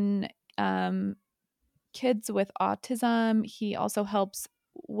 in kids with autism. He also helps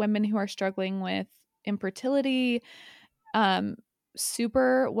women who are struggling with infertility.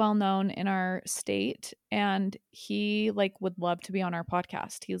 Super well known in our state, and he like would love to be on our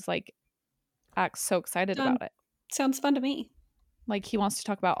podcast. He's like acts so excited about it. Sounds fun to me. Like he wants to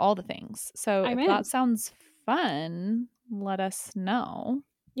talk about all the things. So if that sounds fun, let us know.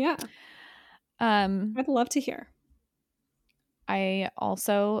 Yeah. I'd love to hear. I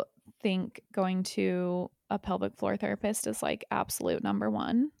also think going to a pelvic floor therapist is like absolute number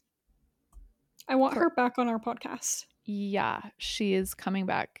one. I want her back on our podcast. Yeah, she is coming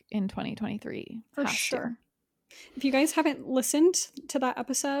back in 2023. For sure. If you guys haven't listened to that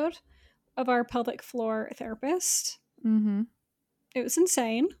episode of our pelvic floor therapist, it was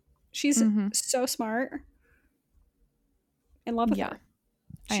insane. She's so smart. In love with her.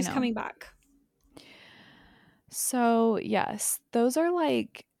 She's coming back. So, yes, those are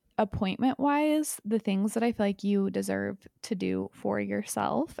like appointment wise the things that I feel like you deserve to do for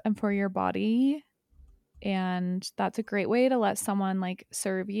yourself and for your body. And that's a great way to let someone like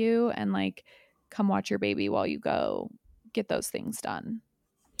serve you and like come watch your baby while you go get those things done.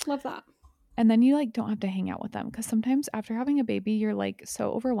 Love that. And then you like don't have to hang out with them, because sometimes after having a baby you're like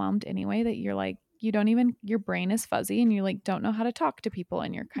so overwhelmed anyway that you're like you don't even, your brain is fuzzy and you like don't know how to talk to people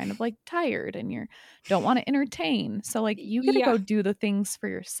and you're kind of like tired and you don't want to entertain. So like you get to go do the things for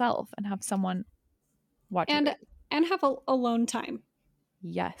yourself and have someone watch and have alone time.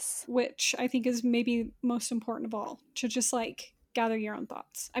 Yes. Which I think is maybe most important of all, to just like gather your own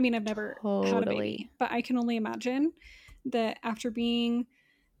thoughts. I mean, I've never had a baby, but I can only imagine that after being,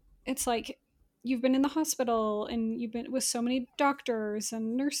 it's like you've been in the hospital and you've been with so many doctors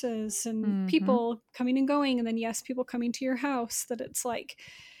and nurses and people coming and going. And then, yes, people coming to your house, that it's like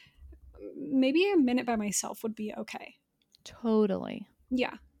maybe a minute by myself would be okay. Totally.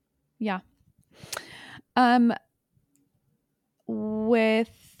 Yeah. Yeah.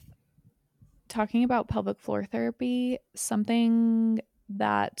 With talking about pelvic floor therapy, something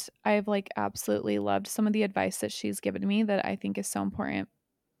that I've like absolutely loved, some of the advice that she's given me that I think is so important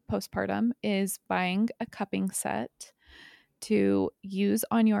postpartum, is buying a cupping set to use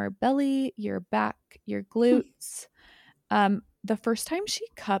on your belly, your back, your glutes. The first time she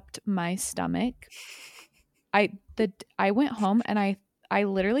cupped my stomach, I went home and I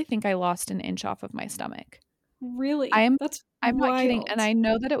literally think I lost an inch off of my stomach. Really? I'm wild. not kidding. And I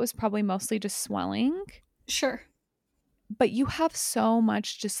know that it was probably mostly just swelling. Sure. But you have so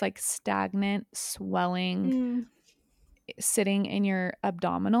much just like stagnant swelling sitting in your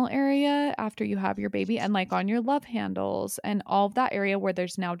abdominal area after you have your baby, and like on your love handles and all of that area where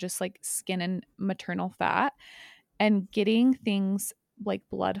there's now just like skin and maternal fat, and getting things like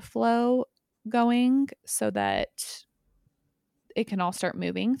blood flow going so that it can all start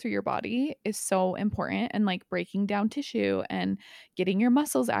moving through your body is so important, and like breaking down tissue and getting your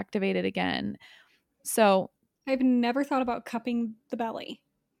muscles activated again. So I've never thought about cupping the belly,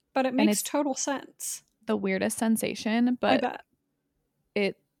 but it makes total sense. The weirdest sensation, but I bet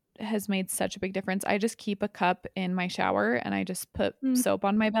it has made such a big difference. I just keep a cup in my shower and I just put soap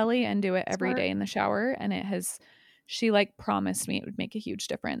on my belly and do it every day in the shower, and she like promised me it would make a huge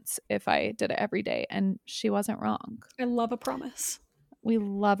difference if I did it every day, and she wasn't wrong. I love a promise. We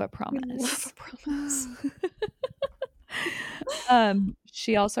love a promise. We love a promise.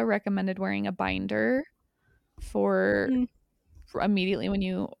 She also recommended wearing a binder for immediately when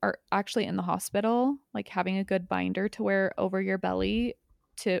you are actually in the hospital, like having a good binder to wear over your belly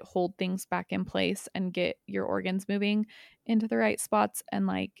to hold things back in place and get your organs moving into the right spots, and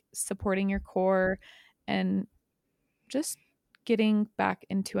like supporting your core and just getting back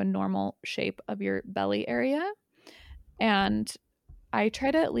into a normal shape of your belly area. And I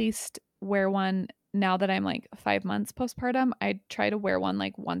try to at least wear one now that I'm like 5 months postpartum. I try to wear one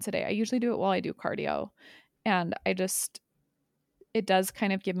like once a day. I usually do it while I do cardio, and it does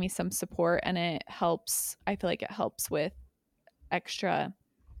kind of give me some support, and it helps. I feel like it helps with extra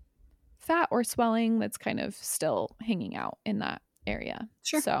fat or swelling that's kind of still hanging out in that area.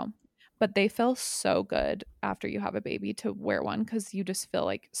 Sure. So, but they feel so good after you have a baby to wear one because you just feel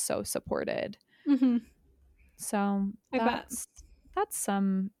like so supported. Mm-hmm. So that's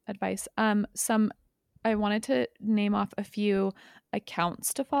some advice. I wanted to name off a few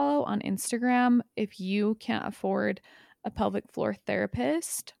accounts to follow on Instagram if you can't afford a pelvic floor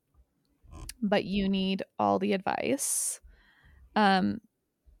therapist, but you need all the advice. The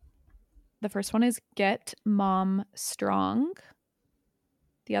first one is Get Mom Strong.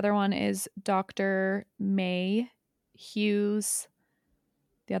 The other one is Dr. May Hughes.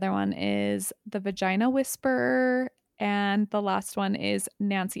 The other one is The Vagina Whisperer. And the last one is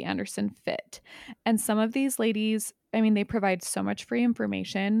Nancy Anderson Fit. And some of these ladies, I mean, they provide so much free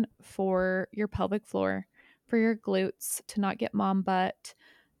information for your pelvic floor, for your glutes, to not get mom butt,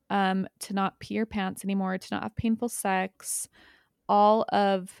 to not pee your pants anymore, to not have painful sex, all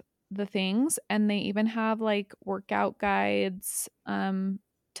of the things. And they even have like workout guides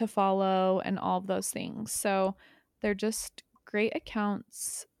to follow and all of those things. So they're just great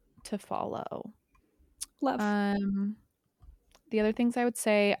accounts to follow. Love. The other things I would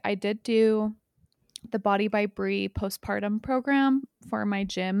say, I did do the Body by Brie postpartum program for my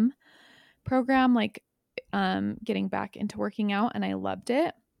gym program, like getting back into working out, and I loved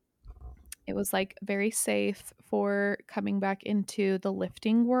it. It was like very safe for coming back into the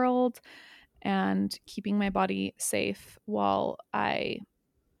lifting world and keeping my body safe while I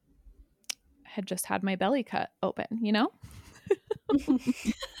had just had my belly cut open, you know?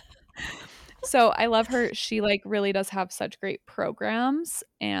 So I love her. She like really does have such great programs.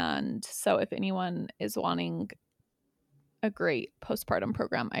 And so if anyone is wanting a great postpartum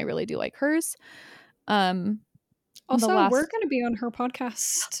program, I really do like hers. Also, we're going to be on her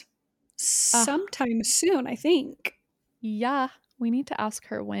podcast sometime soon, I think. Yeah, we need to ask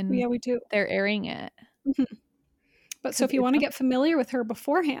her when we do. They're airing it. Mm-hmm. But so if you want to get familiar with her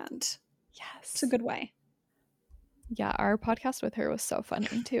beforehand, yes, it's a good way. Yeah, our podcast with her was so funny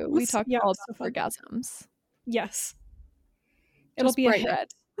too. We talked all about orgasms. Yes. It'll be bright red.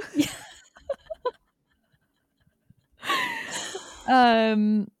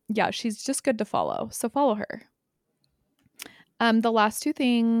 Yeah, she's just good to follow. So follow her. The last two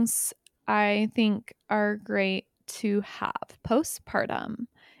things I think are great to have postpartum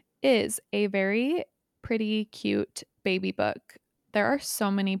is a very pretty, cute baby book. There are so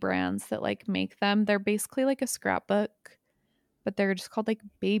many brands that like make them. They're basically like a scrapbook, but they're just called like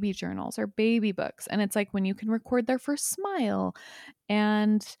baby journals or baby books. And it's like when you can record their first smile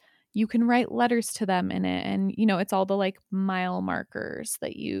and you can write letters to them in it. And, you know, it's all the like mile markers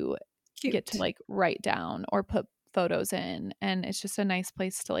that you get to like write down or put photos in. And it's just a nice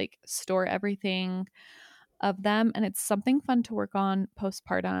place to like store everything of them. And it's something fun to work on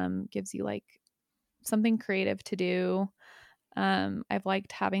postpartum, gives you like something creative to do. I've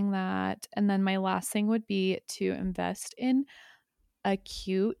liked having that. And then my last thing would be to invest in a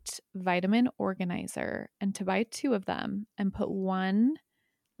cute vitamin organizer and to buy 2 of them and put one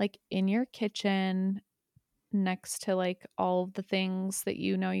like in your kitchen next to like all the things that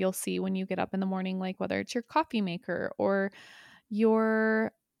you know you'll see when you get up in the morning, like whether it's your coffee maker or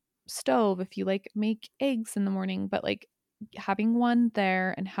your stove if you like make eggs in the morning, but like having one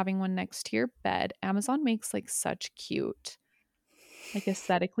there and having one next to your bed. Amazon makes like such cute, like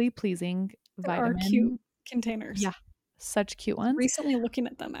aesthetically pleasing there are cute vitamin. containers. Yeah, such cute ones. Recently looking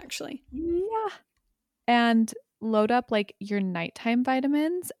at them actually. Yeah. And load up like your nighttime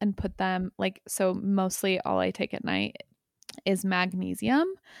vitamins and put them like, so mostly all I take at night is magnesium.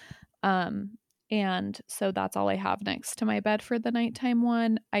 And so that's all I have next to my bed for the nighttime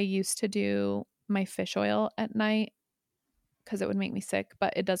one. I used to do my fish oil at night because it would make me sick,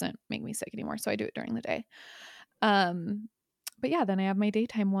 but it doesn't make me sick anymore. So I do it during the day. But yeah, then I have my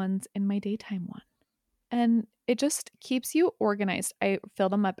daytime ones in my daytime one. And it just keeps you organized. I fill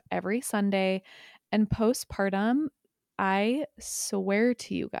them up every Sunday. And postpartum, I swear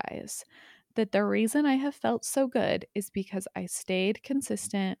to you guys that the reason I have felt so good is because I stayed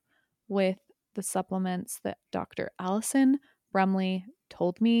consistent with the supplements that Dr. Allison Brumley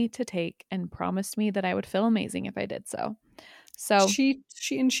told me to take and promised me that I would feel amazing if I did so. So she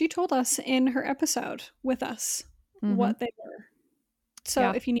told us in her episode with us what they were. So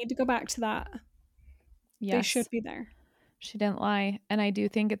if you need to go back to that, they should be there. She didn't lie. And I do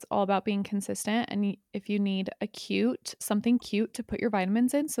think it's all about being consistent. And if you need something cute to put your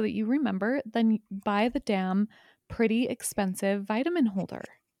vitamins in so that you remember, then buy the damn pretty expensive vitamin holder.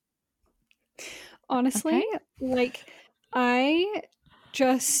 Honestly, like I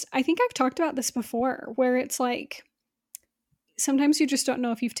think I've talked about this before where it's like sometimes you just don't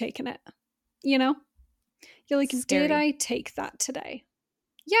know if you've taken it, you know? You're like, Scary. Did I take that today?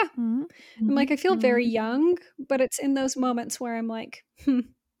 Yeah. Mm-hmm. I'm like, I feel very young, but it's in those moments where I'm like,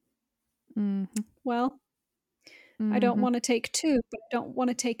 well, I don't want to take 2, but I don't want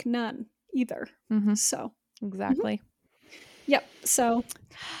to take none either. So. Exactly. Yep. So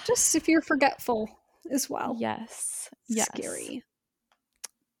just if you're forgetful as well. Yes. Scary.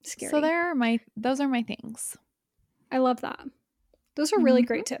 So those are my things. I love that. Those are really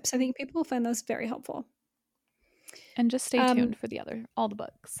great tips. I think people will find those very helpful. And just stay tuned for all the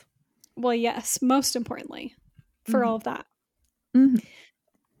books. Well, yes, most importantly, for all of that. In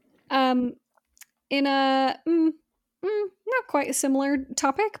a not quite a similar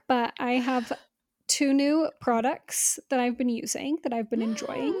topic, but I have 2 new products that I've been using that I've been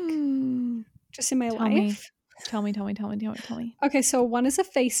enjoying just in my life. Tell me. Okay, so one is a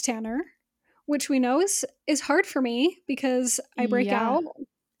face tanner, which we know is hard for me because I break out,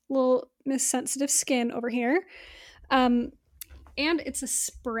 little Miss Sensitive Skin over here. And it's a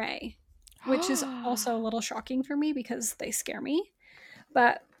spray, which is also a little shocking for me because they scare me.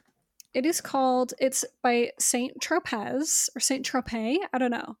 But it's by Saint Tropez or Saint Tropez. I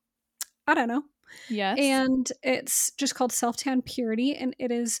don't know. Yes. And it's just called Self Tan Purity, and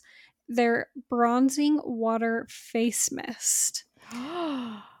it is their bronzing water face mist.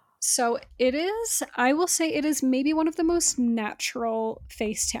 So I will say it is maybe one of the most natural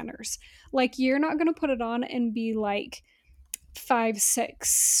face tanners. Like, you're not going to put it on and be like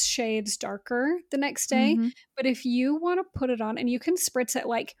 5-6 shades darker the next day. But if you want to put it on, and you can spritz it,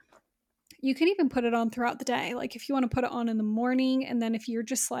 like you can even put it on throughout the day. Like if you want to put it on in the morning, and then if you're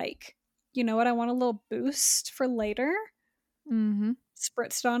just like, you know what, I want a little boost for later,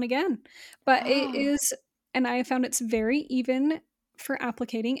 spritz it on again. But it is, and I found it's very even for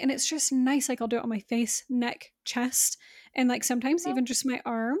applicating, and it's just nice. Like I'll do it on my face, neck, chest, and like sometimes even just my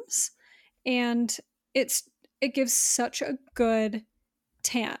arms, and it gives such a good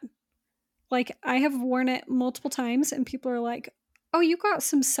tan. Like I have worn it multiple times and people are like, oh, you got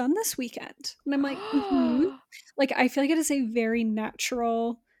some sun this weekend. And I'm like, Like I feel like it is a very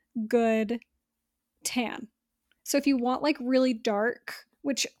natural, good tan. So if you want like really dark,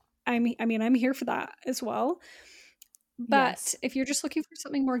 which I mean I'm here for that as well. But if you're just looking for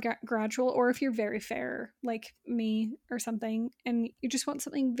something more gradual, or if you're very fair like me or something, and you just want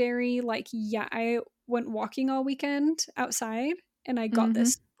something very like, I went walking all weekend outside and I got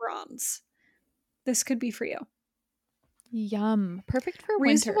this bronze. This could be for you. Yum. Perfect for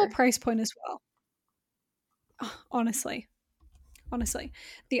reasonable winter. Price point as well. Honestly.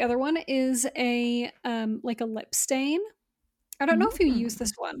 The other one is a like a lip stain. I don't know if you use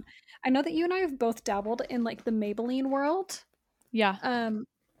this one. I know that you and I have both dabbled in like the Maybelline world. Yeah.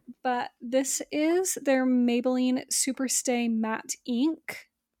 But this is their Maybelline Superstay Matte Ink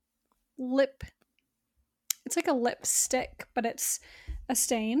lip. It's like a lipstick, but it's a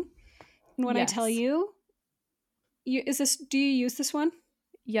stain. And when I tell you, Do you use this one?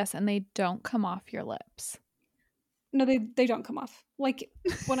 Yes, and they don't come off your lips. No, they don't come off. Like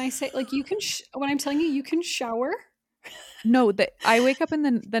when I say like you can when I'm telling you can shower. No, I wake up in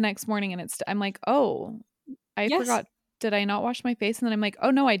the next morning and I'm like, oh, I Yes. forgot. Did I not wash my face? And then I'm like,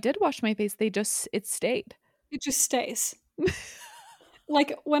 oh no, I did wash my face. It stayed. It just stays.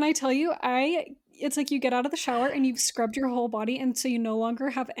 Like when I tell you, it's like you get out of the shower and you've scrubbed your whole body, and so you no longer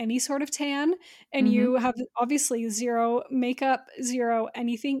have any sort of tan, and you have obviously zero makeup, zero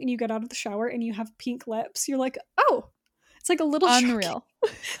anything, and you get out of the shower and you have pink lips. You're like, oh, it's like a little unreal.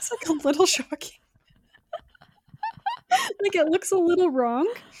 Shocking. It's like a little shocking. Like it looks a little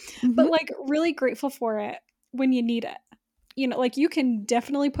wrong, but like really grateful for it when you need it. You know, like you can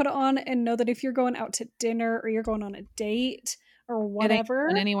definitely put it on and know that if you're going out to dinner or you're going on a date or whatever,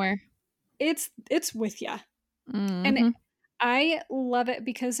 it ain't anywhere, it's with you. And I love it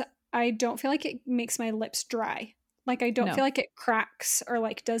because I don't feel like it makes my lips dry. Like I don't feel like it cracks or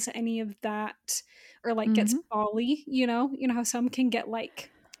like does any of that or like gets bally, you know how some can get like,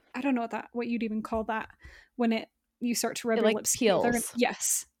 I don't know what you'd even call that when you start to rub your like lips peels. together.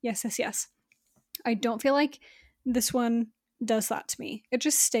 Yes. I don't feel like this one does that to me. It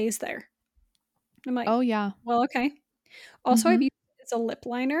just stays there. I'm like, oh yeah, well, okay. Also, I've used it as a lip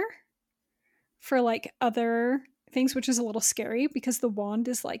liner for like other things, which is a little scary because the wand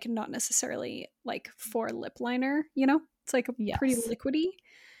is like not necessarily like for lip liner, you know? It's like pretty liquidy.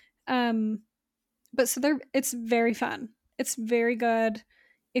 But so it's very fun. It's very good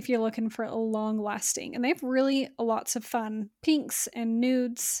if you're looking for a long lasting. And they have really lots of fun pinks and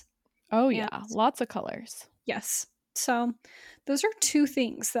nudes. Oh yeah, lots of colors. Yes. So those are two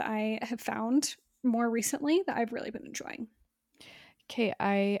things that I have found more recently that I've really been enjoying. Okay,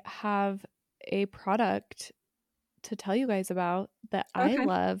 I have a product to tell you guys about that I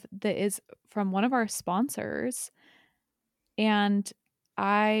love that is from one of our sponsors. And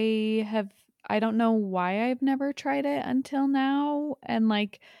I don't know why I've never tried it until now. And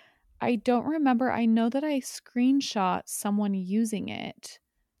like, I don't remember. I know that I screenshot someone using it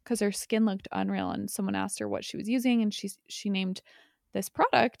because her skin looked unreal and someone asked her what she was using and she named this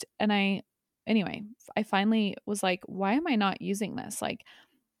product. And I finally was like, why am I not using this? Like,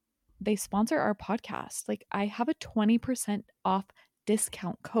 they sponsor our podcast. Like, I have a 20% off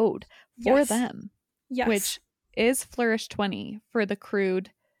discount code for them, which is Flourish20 for the Crude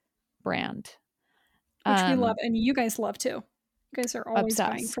brand. Which we love, and you guys love too. You guys are always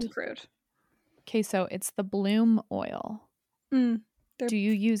obsessed. Buying from Crude. Okay, so it's the Bloom oil. Do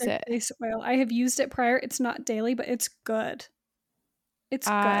you use it? Base oil. I have used it prior. It's not daily, but it's good. It's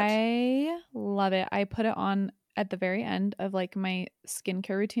good. I love it. I put it on at the very end of like my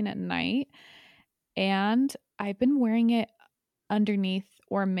skincare routine at night, and I've been wearing it underneath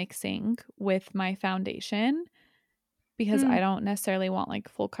or mixing with my foundation because I don't necessarily want like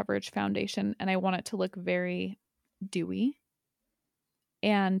full coverage foundation and I want it to look very dewy.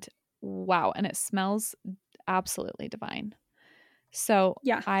 And wow, and it smells absolutely divine. So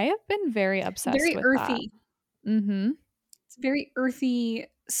yeah, I have been very obsessed with earthy. That. It's very earthy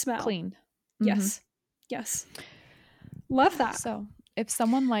smell. Clean. Yes. Love that. So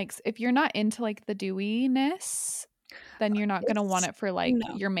if you're not into like the dewiness, then you're not going to want it for like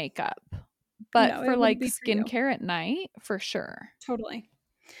your makeup. But for like skincare at night, for sure. Totally.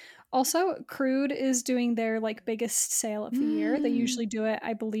 Also, Crude is doing their like biggest sale of the year. They usually do it,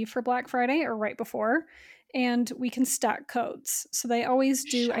 I believe, for Black Friday or right before. And we can stack codes. So they always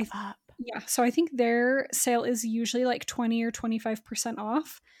do. Yeah. So I think their sale is usually like 20 or 25%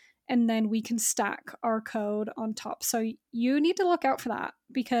 off. And then we can stack our code on top. So you need to look out for that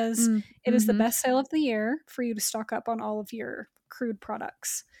because it is the best sale of the year for you to stock up on all of your Crude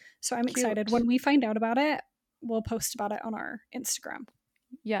products. So I'm excited. When we find out about it, we'll post about it on our Instagram.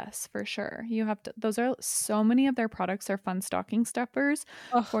 Yes, for sure. You have to, those are so many of their products are fun stocking stuffers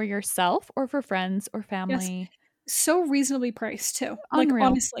for yourself or for friends or family. Yes. So reasonably priced too. Unreal.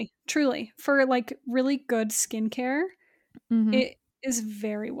 Like honestly, truly, for like really good skincare, it is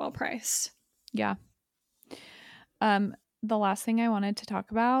very well priced. Yeah. The last thing I wanted to talk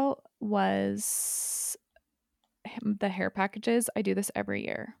about was the hair packages. I do this every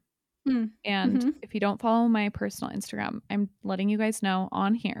year. And if you don't follow my personal Instagram, I'm letting you guys know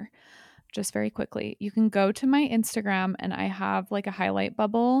on here just very quickly. You can go to my Instagram and I have like a highlight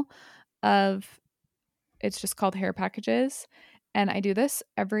bubble it's just called hair packages. And I do this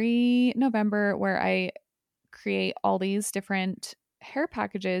every November where I create all these different hair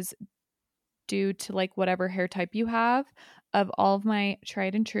packages due to like whatever hair type you have of all of my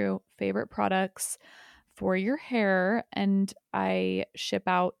tried and true favorite products for your hair. And I ship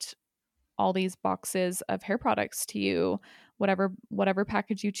out all these boxes of hair products to you, whatever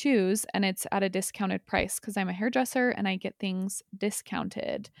package you choose, and it's at a discounted price because I'm a hairdresser and I get things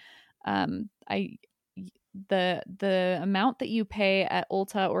discounted. I the amount that you pay at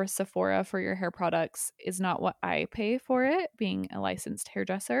Ulta or Sephora for your hair products is not what I pay for it, being a licensed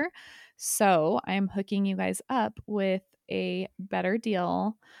hairdresser. So I am hooking you guys up with a better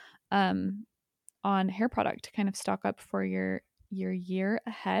deal on hair product to kind of stock up for your year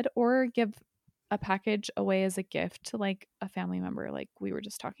ahead, or give a package away as a gift to like a family member, like we were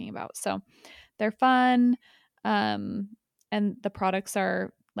just talking about. So they're fun. And the products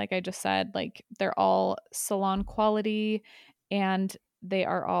are, like I just said, like they're all salon quality, and they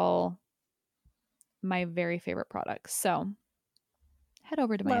are all my very favorite products. So head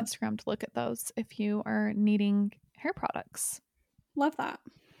over to my Instagram to look at those if you are needing hair products. Love that.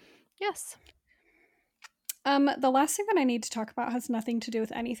 Yes. The last thing that I need to talk about has nothing to do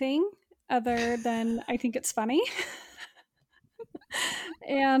with anything other than I think it's funny.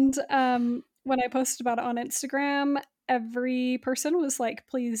 And when I posted about it on Instagram, every person was like,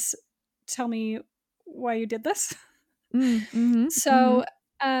 please tell me why you did this. Mm-hmm, so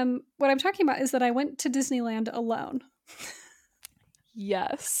what I'm talking about is that I went to Disneyland alone.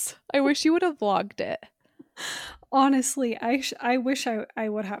 Yes. I wish you would have vlogged it. Honestly, I wish I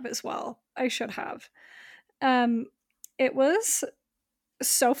would have as well. I should have. It was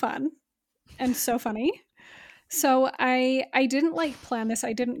so fun and so funny. So I didn't like plan this.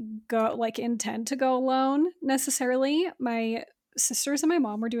 I didn't go like intend to go alone necessarily. My sisters and my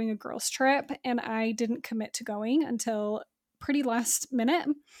mom were doing a girls trip, and I didn't commit to going until pretty last minute.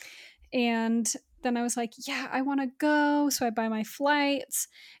 And then I was like, yeah, I want to go. So I buy my flights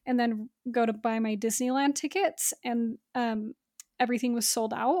and then go to buy my Disneyland tickets, and everything was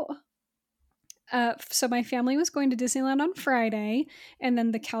sold out. So my family was going to Disneyland on Friday, and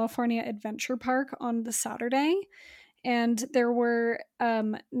then the California Adventure Park on the Saturday, and there were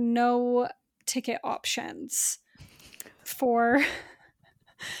no ticket options for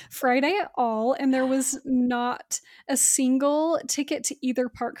Friday at all, and there was not a single ticket to either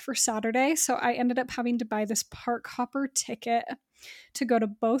park for Saturday, so I ended up having to buy this park hopper ticket to go to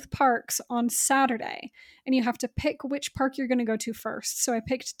both parks on Saturday, and you have to pick which park you're going to go to first. So I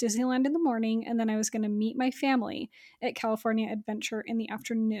picked Disneyland in the morning, and then I was going to meet my family at California Adventure in the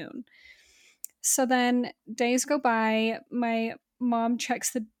afternoon. So then days go by, my mom checks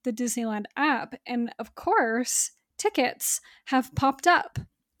the Disneyland app, and of course tickets have popped up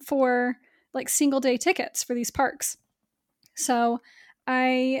for like single day tickets for these parks. So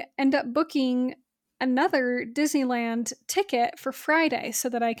I end up booking another Disneyland ticket for Friday so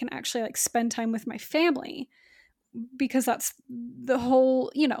that I can actually like spend time with my family, because that's the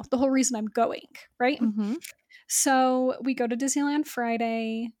whole reason I'm going, right? Mm-hmm. So we go to Disneyland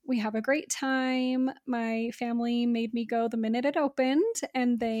Friday. We have a great time. My family made me go the minute it opened,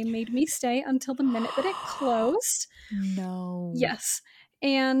 and they made me stay until the minute that it closed. No. Yes.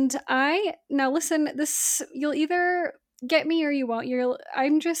 And now listen, this, you'll either get me or you won't.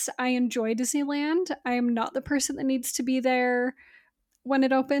 I enjoy Disneyland. I am not the person that needs to be there when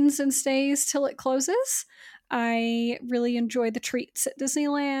it opens and stays till it closes. I really enjoy the treats at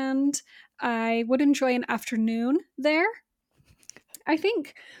Disneyland. I would enjoy an afternoon there. I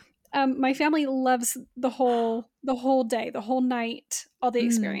think my family loves the whole day, the whole night, all the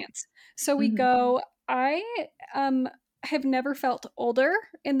experience. So we go. I have never felt older,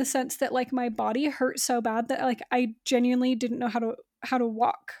 in the sense that like my body hurt so bad that like I genuinely didn't know how to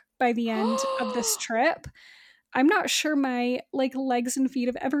walk by the end of this trip. I'm not sure my like legs and feet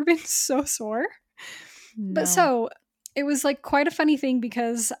have ever been so sore. No. But so it was like quite a funny thing,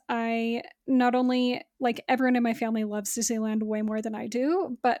 because I not only like everyone in my family loves Disneyland way more than I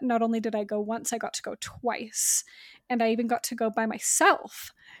do, but not only did I go once, I got to go twice, and I even got to go by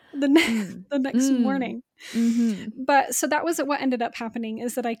myself the next morning. Mm-hmm. But so that was what ended up happening,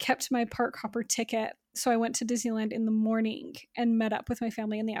 is that I kept my park hopper ticket. So I went to Disneyland in the morning and met up with my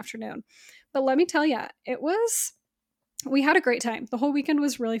family in the afternoon. But let me tell you, we had a great time. The whole weekend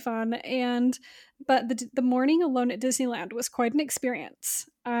was really fun, but the morning alone at Disneyland was quite an experience.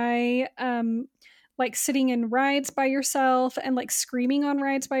 I like sitting in rides by yourself and like screaming on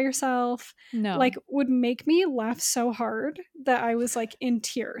rides by yourself. No, like would make me laugh so hard that I was like in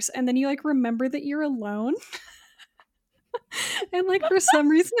tears. And then you like remember that you're alone, and like for some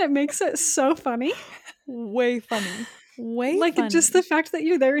reason it makes it so funny. Way funny. Way like funny. Just the fact that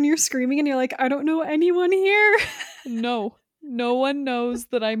you're there and you're screaming and you're like, I don't know anyone here. No one knows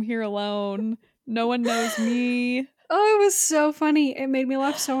that I'm here alone. No one knows me. Oh, it was so funny. It made me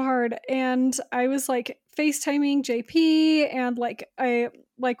laugh so hard. And I was like FaceTiming JP, and like I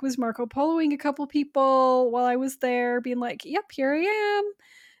like was Marco Poloing a couple people while I was there, being like, yep, here I am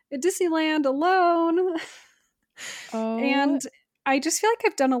at Disneyland alone. And I just feel like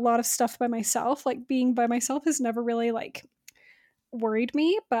I've done a lot of stuff by myself. Like being by myself has never really like worried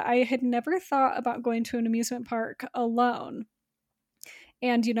me, but I had never thought about going to an amusement park alone.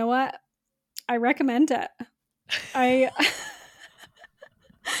 And you know what? I recommend it.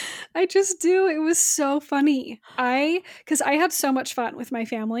 I just do. It was so funny. Because I had so much fun with my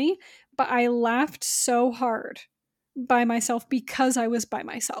family, but I laughed so hard by myself because I was by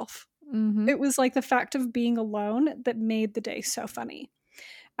myself. Mm-hmm. It was like the fact of being alone that made the day so funny.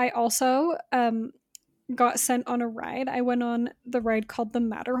 I also got sent on a ride. I went on the ride called the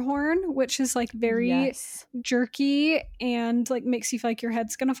Matterhorn, which is like very jerky and like makes you feel like your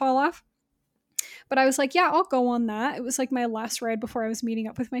head's gonna fall off. But I was like, yeah, I'll go on that. It was like my last ride before I was meeting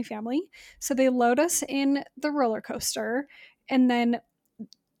up with my family. So they load us in the roller coaster, and then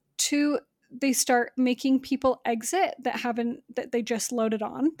they start making people exit that they just loaded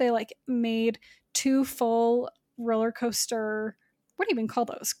on. They like made 2 full roller coaster, what do you even call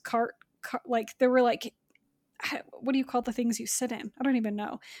those? Cart like there were like, what do you call the things you sit in? I don't even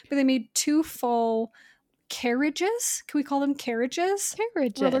know. But they made 2 full carriages. Can we call them carriages?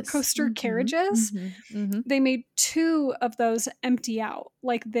 Roller coaster carriages. They made 2 of those empty out.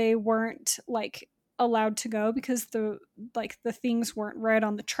 Like they weren't like allowed to go because the things weren't right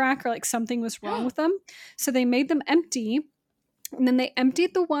on the track, or like something was wrong with them. So they made them empty, and then they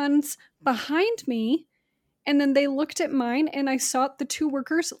emptied the ones behind me, and then they looked at mine, and I saw the 2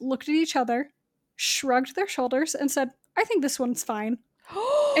 workers looked at each other, shrugged their shoulders, and said, I think this one's fine.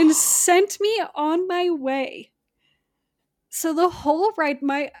 And sent me on my way. So the whole ride,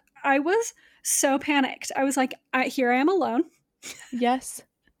 I was so panicked. I was like, here I am alone. Yes.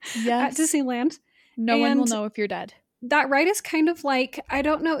 At Disneyland. No one will know if you're dead. That ride is kind of like, I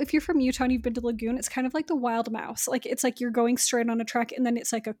don't know if you're from Utah and you've been to Lagoon, it's kind of like the Wild Mouse. Like it's like you're going straight on a track, and then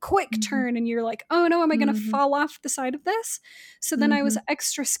it's like a quick turn, and you're like, oh no, am I going to fall off the side of this? So then I was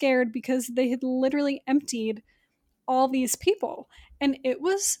extra scared because they had literally emptied all these people, and it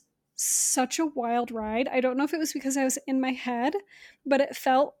was such a wild ride. I don't know if it was because I was in my head, but it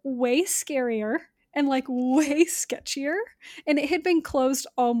felt way scarier and like way sketchier, and it had been closed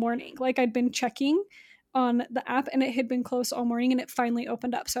all morning. Like I'd been checking on the app, and it had been closed all morning, and it finally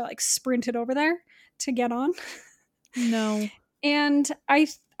opened up, so I like sprinted over there to get on. No. And I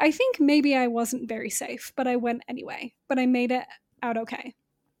think maybe I wasn't very safe, but I went anyway. But I made it out okay.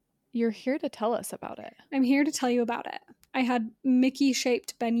 You're here to tell us about it. I'm here to tell you about it. I had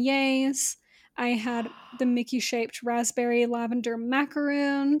Mickey-shaped beignets. I had the Mickey-shaped raspberry lavender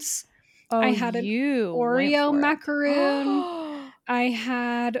macaroons. I had an Oreo macaroon. I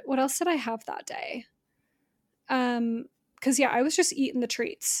had, what else did I have that day? Because I was just eating the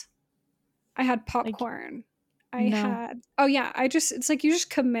treats. I had popcorn. It's like you just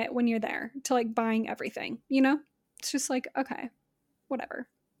commit when you're there to like buying everything, you know? It's just like, okay, whatever.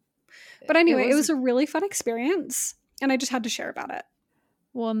 But anyway, it was a really fun experience, and I just had to share about it.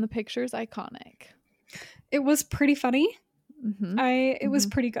 Well, and the picture's iconic. It was pretty funny. It was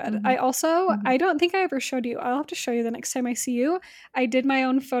pretty good. I also, I don't think I ever showed you. I'll have to show you the next time I see you. I did my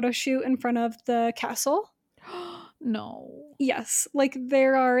own photo shoot in front of the castle. No. Yes. Like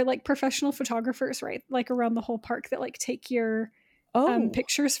there are like professional photographers, right? Like around the whole park that like take your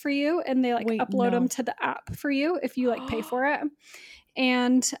pictures for you, and they like upload them to the app for you if you like pay for it.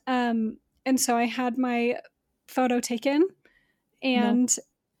 And so I had my photo taken, and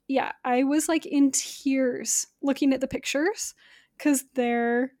I was like in tears looking at the pictures because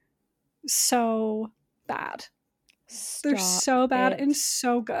they're so bad. They're so bad and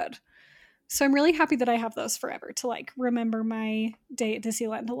so good. So I'm really happy that I have those forever to like remember my day at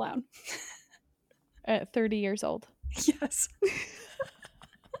Disneyland alone. At 30 years old. Yes.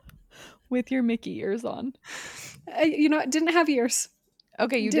 With your Mickey ears on. It didn't have ears.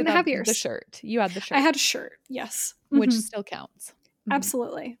 Okay, you didn't have ears. The shirt. You had the shirt. I had a shirt, yes. Which still counts.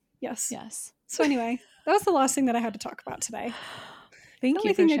 Absolutely. Yes. Yes. So anyway, that was the last thing that I had to talk about today. Thank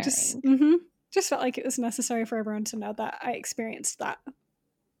you for sharing. Just felt like it was necessary for everyone to know that I experienced that.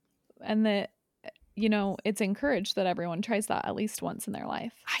 And that, it's encouraged that everyone tries that at least once in their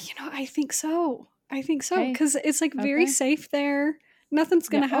life. I think so. Because it's like very safe there. Nothing's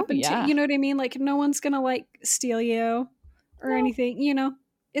going to happen to you. You know what I mean? Like no one's going to like steal you or anything,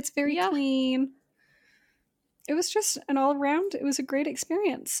 It's very clean. It was just an all around, it was a great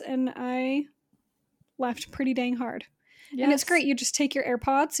experience, and I laughed pretty dang hard. Yes. And it's great. You just take your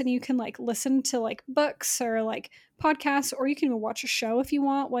AirPods and you can like listen to like books or like podcasts, or you can even watch a show if you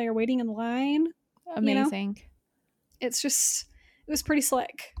want while you're waiting in line. Amazing. You know? It's just, it was pretty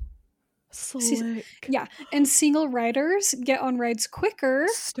slick. Slick. Yeah. And single riders get on rides quicker.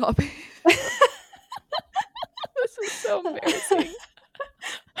 Stop it. This is so embarrassing.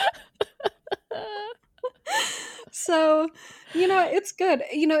 So, it's good.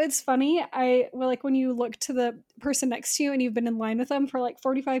 It's funny. When you look to the person next to you and you've been in line with them for like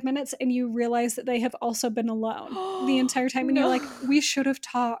 45 minutes and you realize that they have also been alone the entire time. And you're like, we should have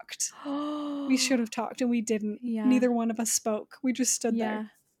talked. We should have talked and we didn't. Yeah. Neither one of us spoke. We just stood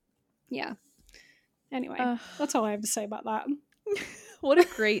there. Yeah. Anyway, that's all I have to say about that. What a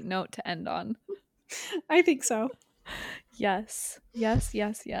great note to end on. I think so. Yes.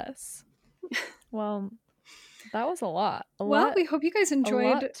 Well, that was a lot. We hope you guys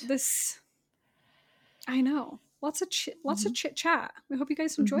enjoyed this. I know. Lots of chit chat. We hope you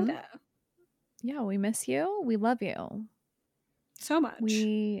guys enjoyed it. Yeah, we miss you. We love you so much.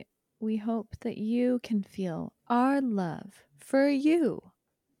 We hope that you can feel our love for you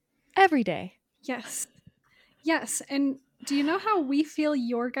every day. Yes. And do you know how we feel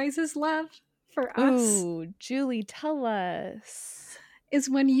your guys' love for us? Ooh, Julie, tell us. Is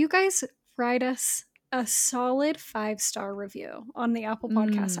when you guys write us a solid 5-star review on the Apple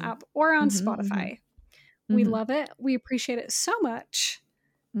Podcast app or on Spotify. We love it. We appreciate it so much.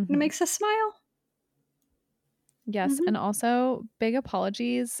 It makes us smile. Yes. And also, big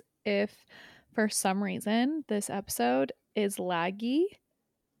apologies if for some reason this episode is laggy.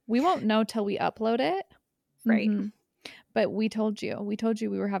 We won't know till we upload it. Right. But we told you we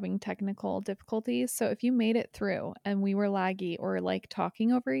were having technical difficulties. So if you made it through and we were laggy or like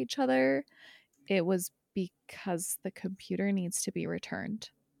talking over each other, it was because the computer needs to be returned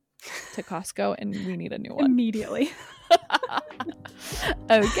to Costco and we need a new one. Immediately.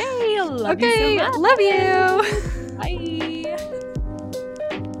 Okay. Love you so much. Love you. Bye.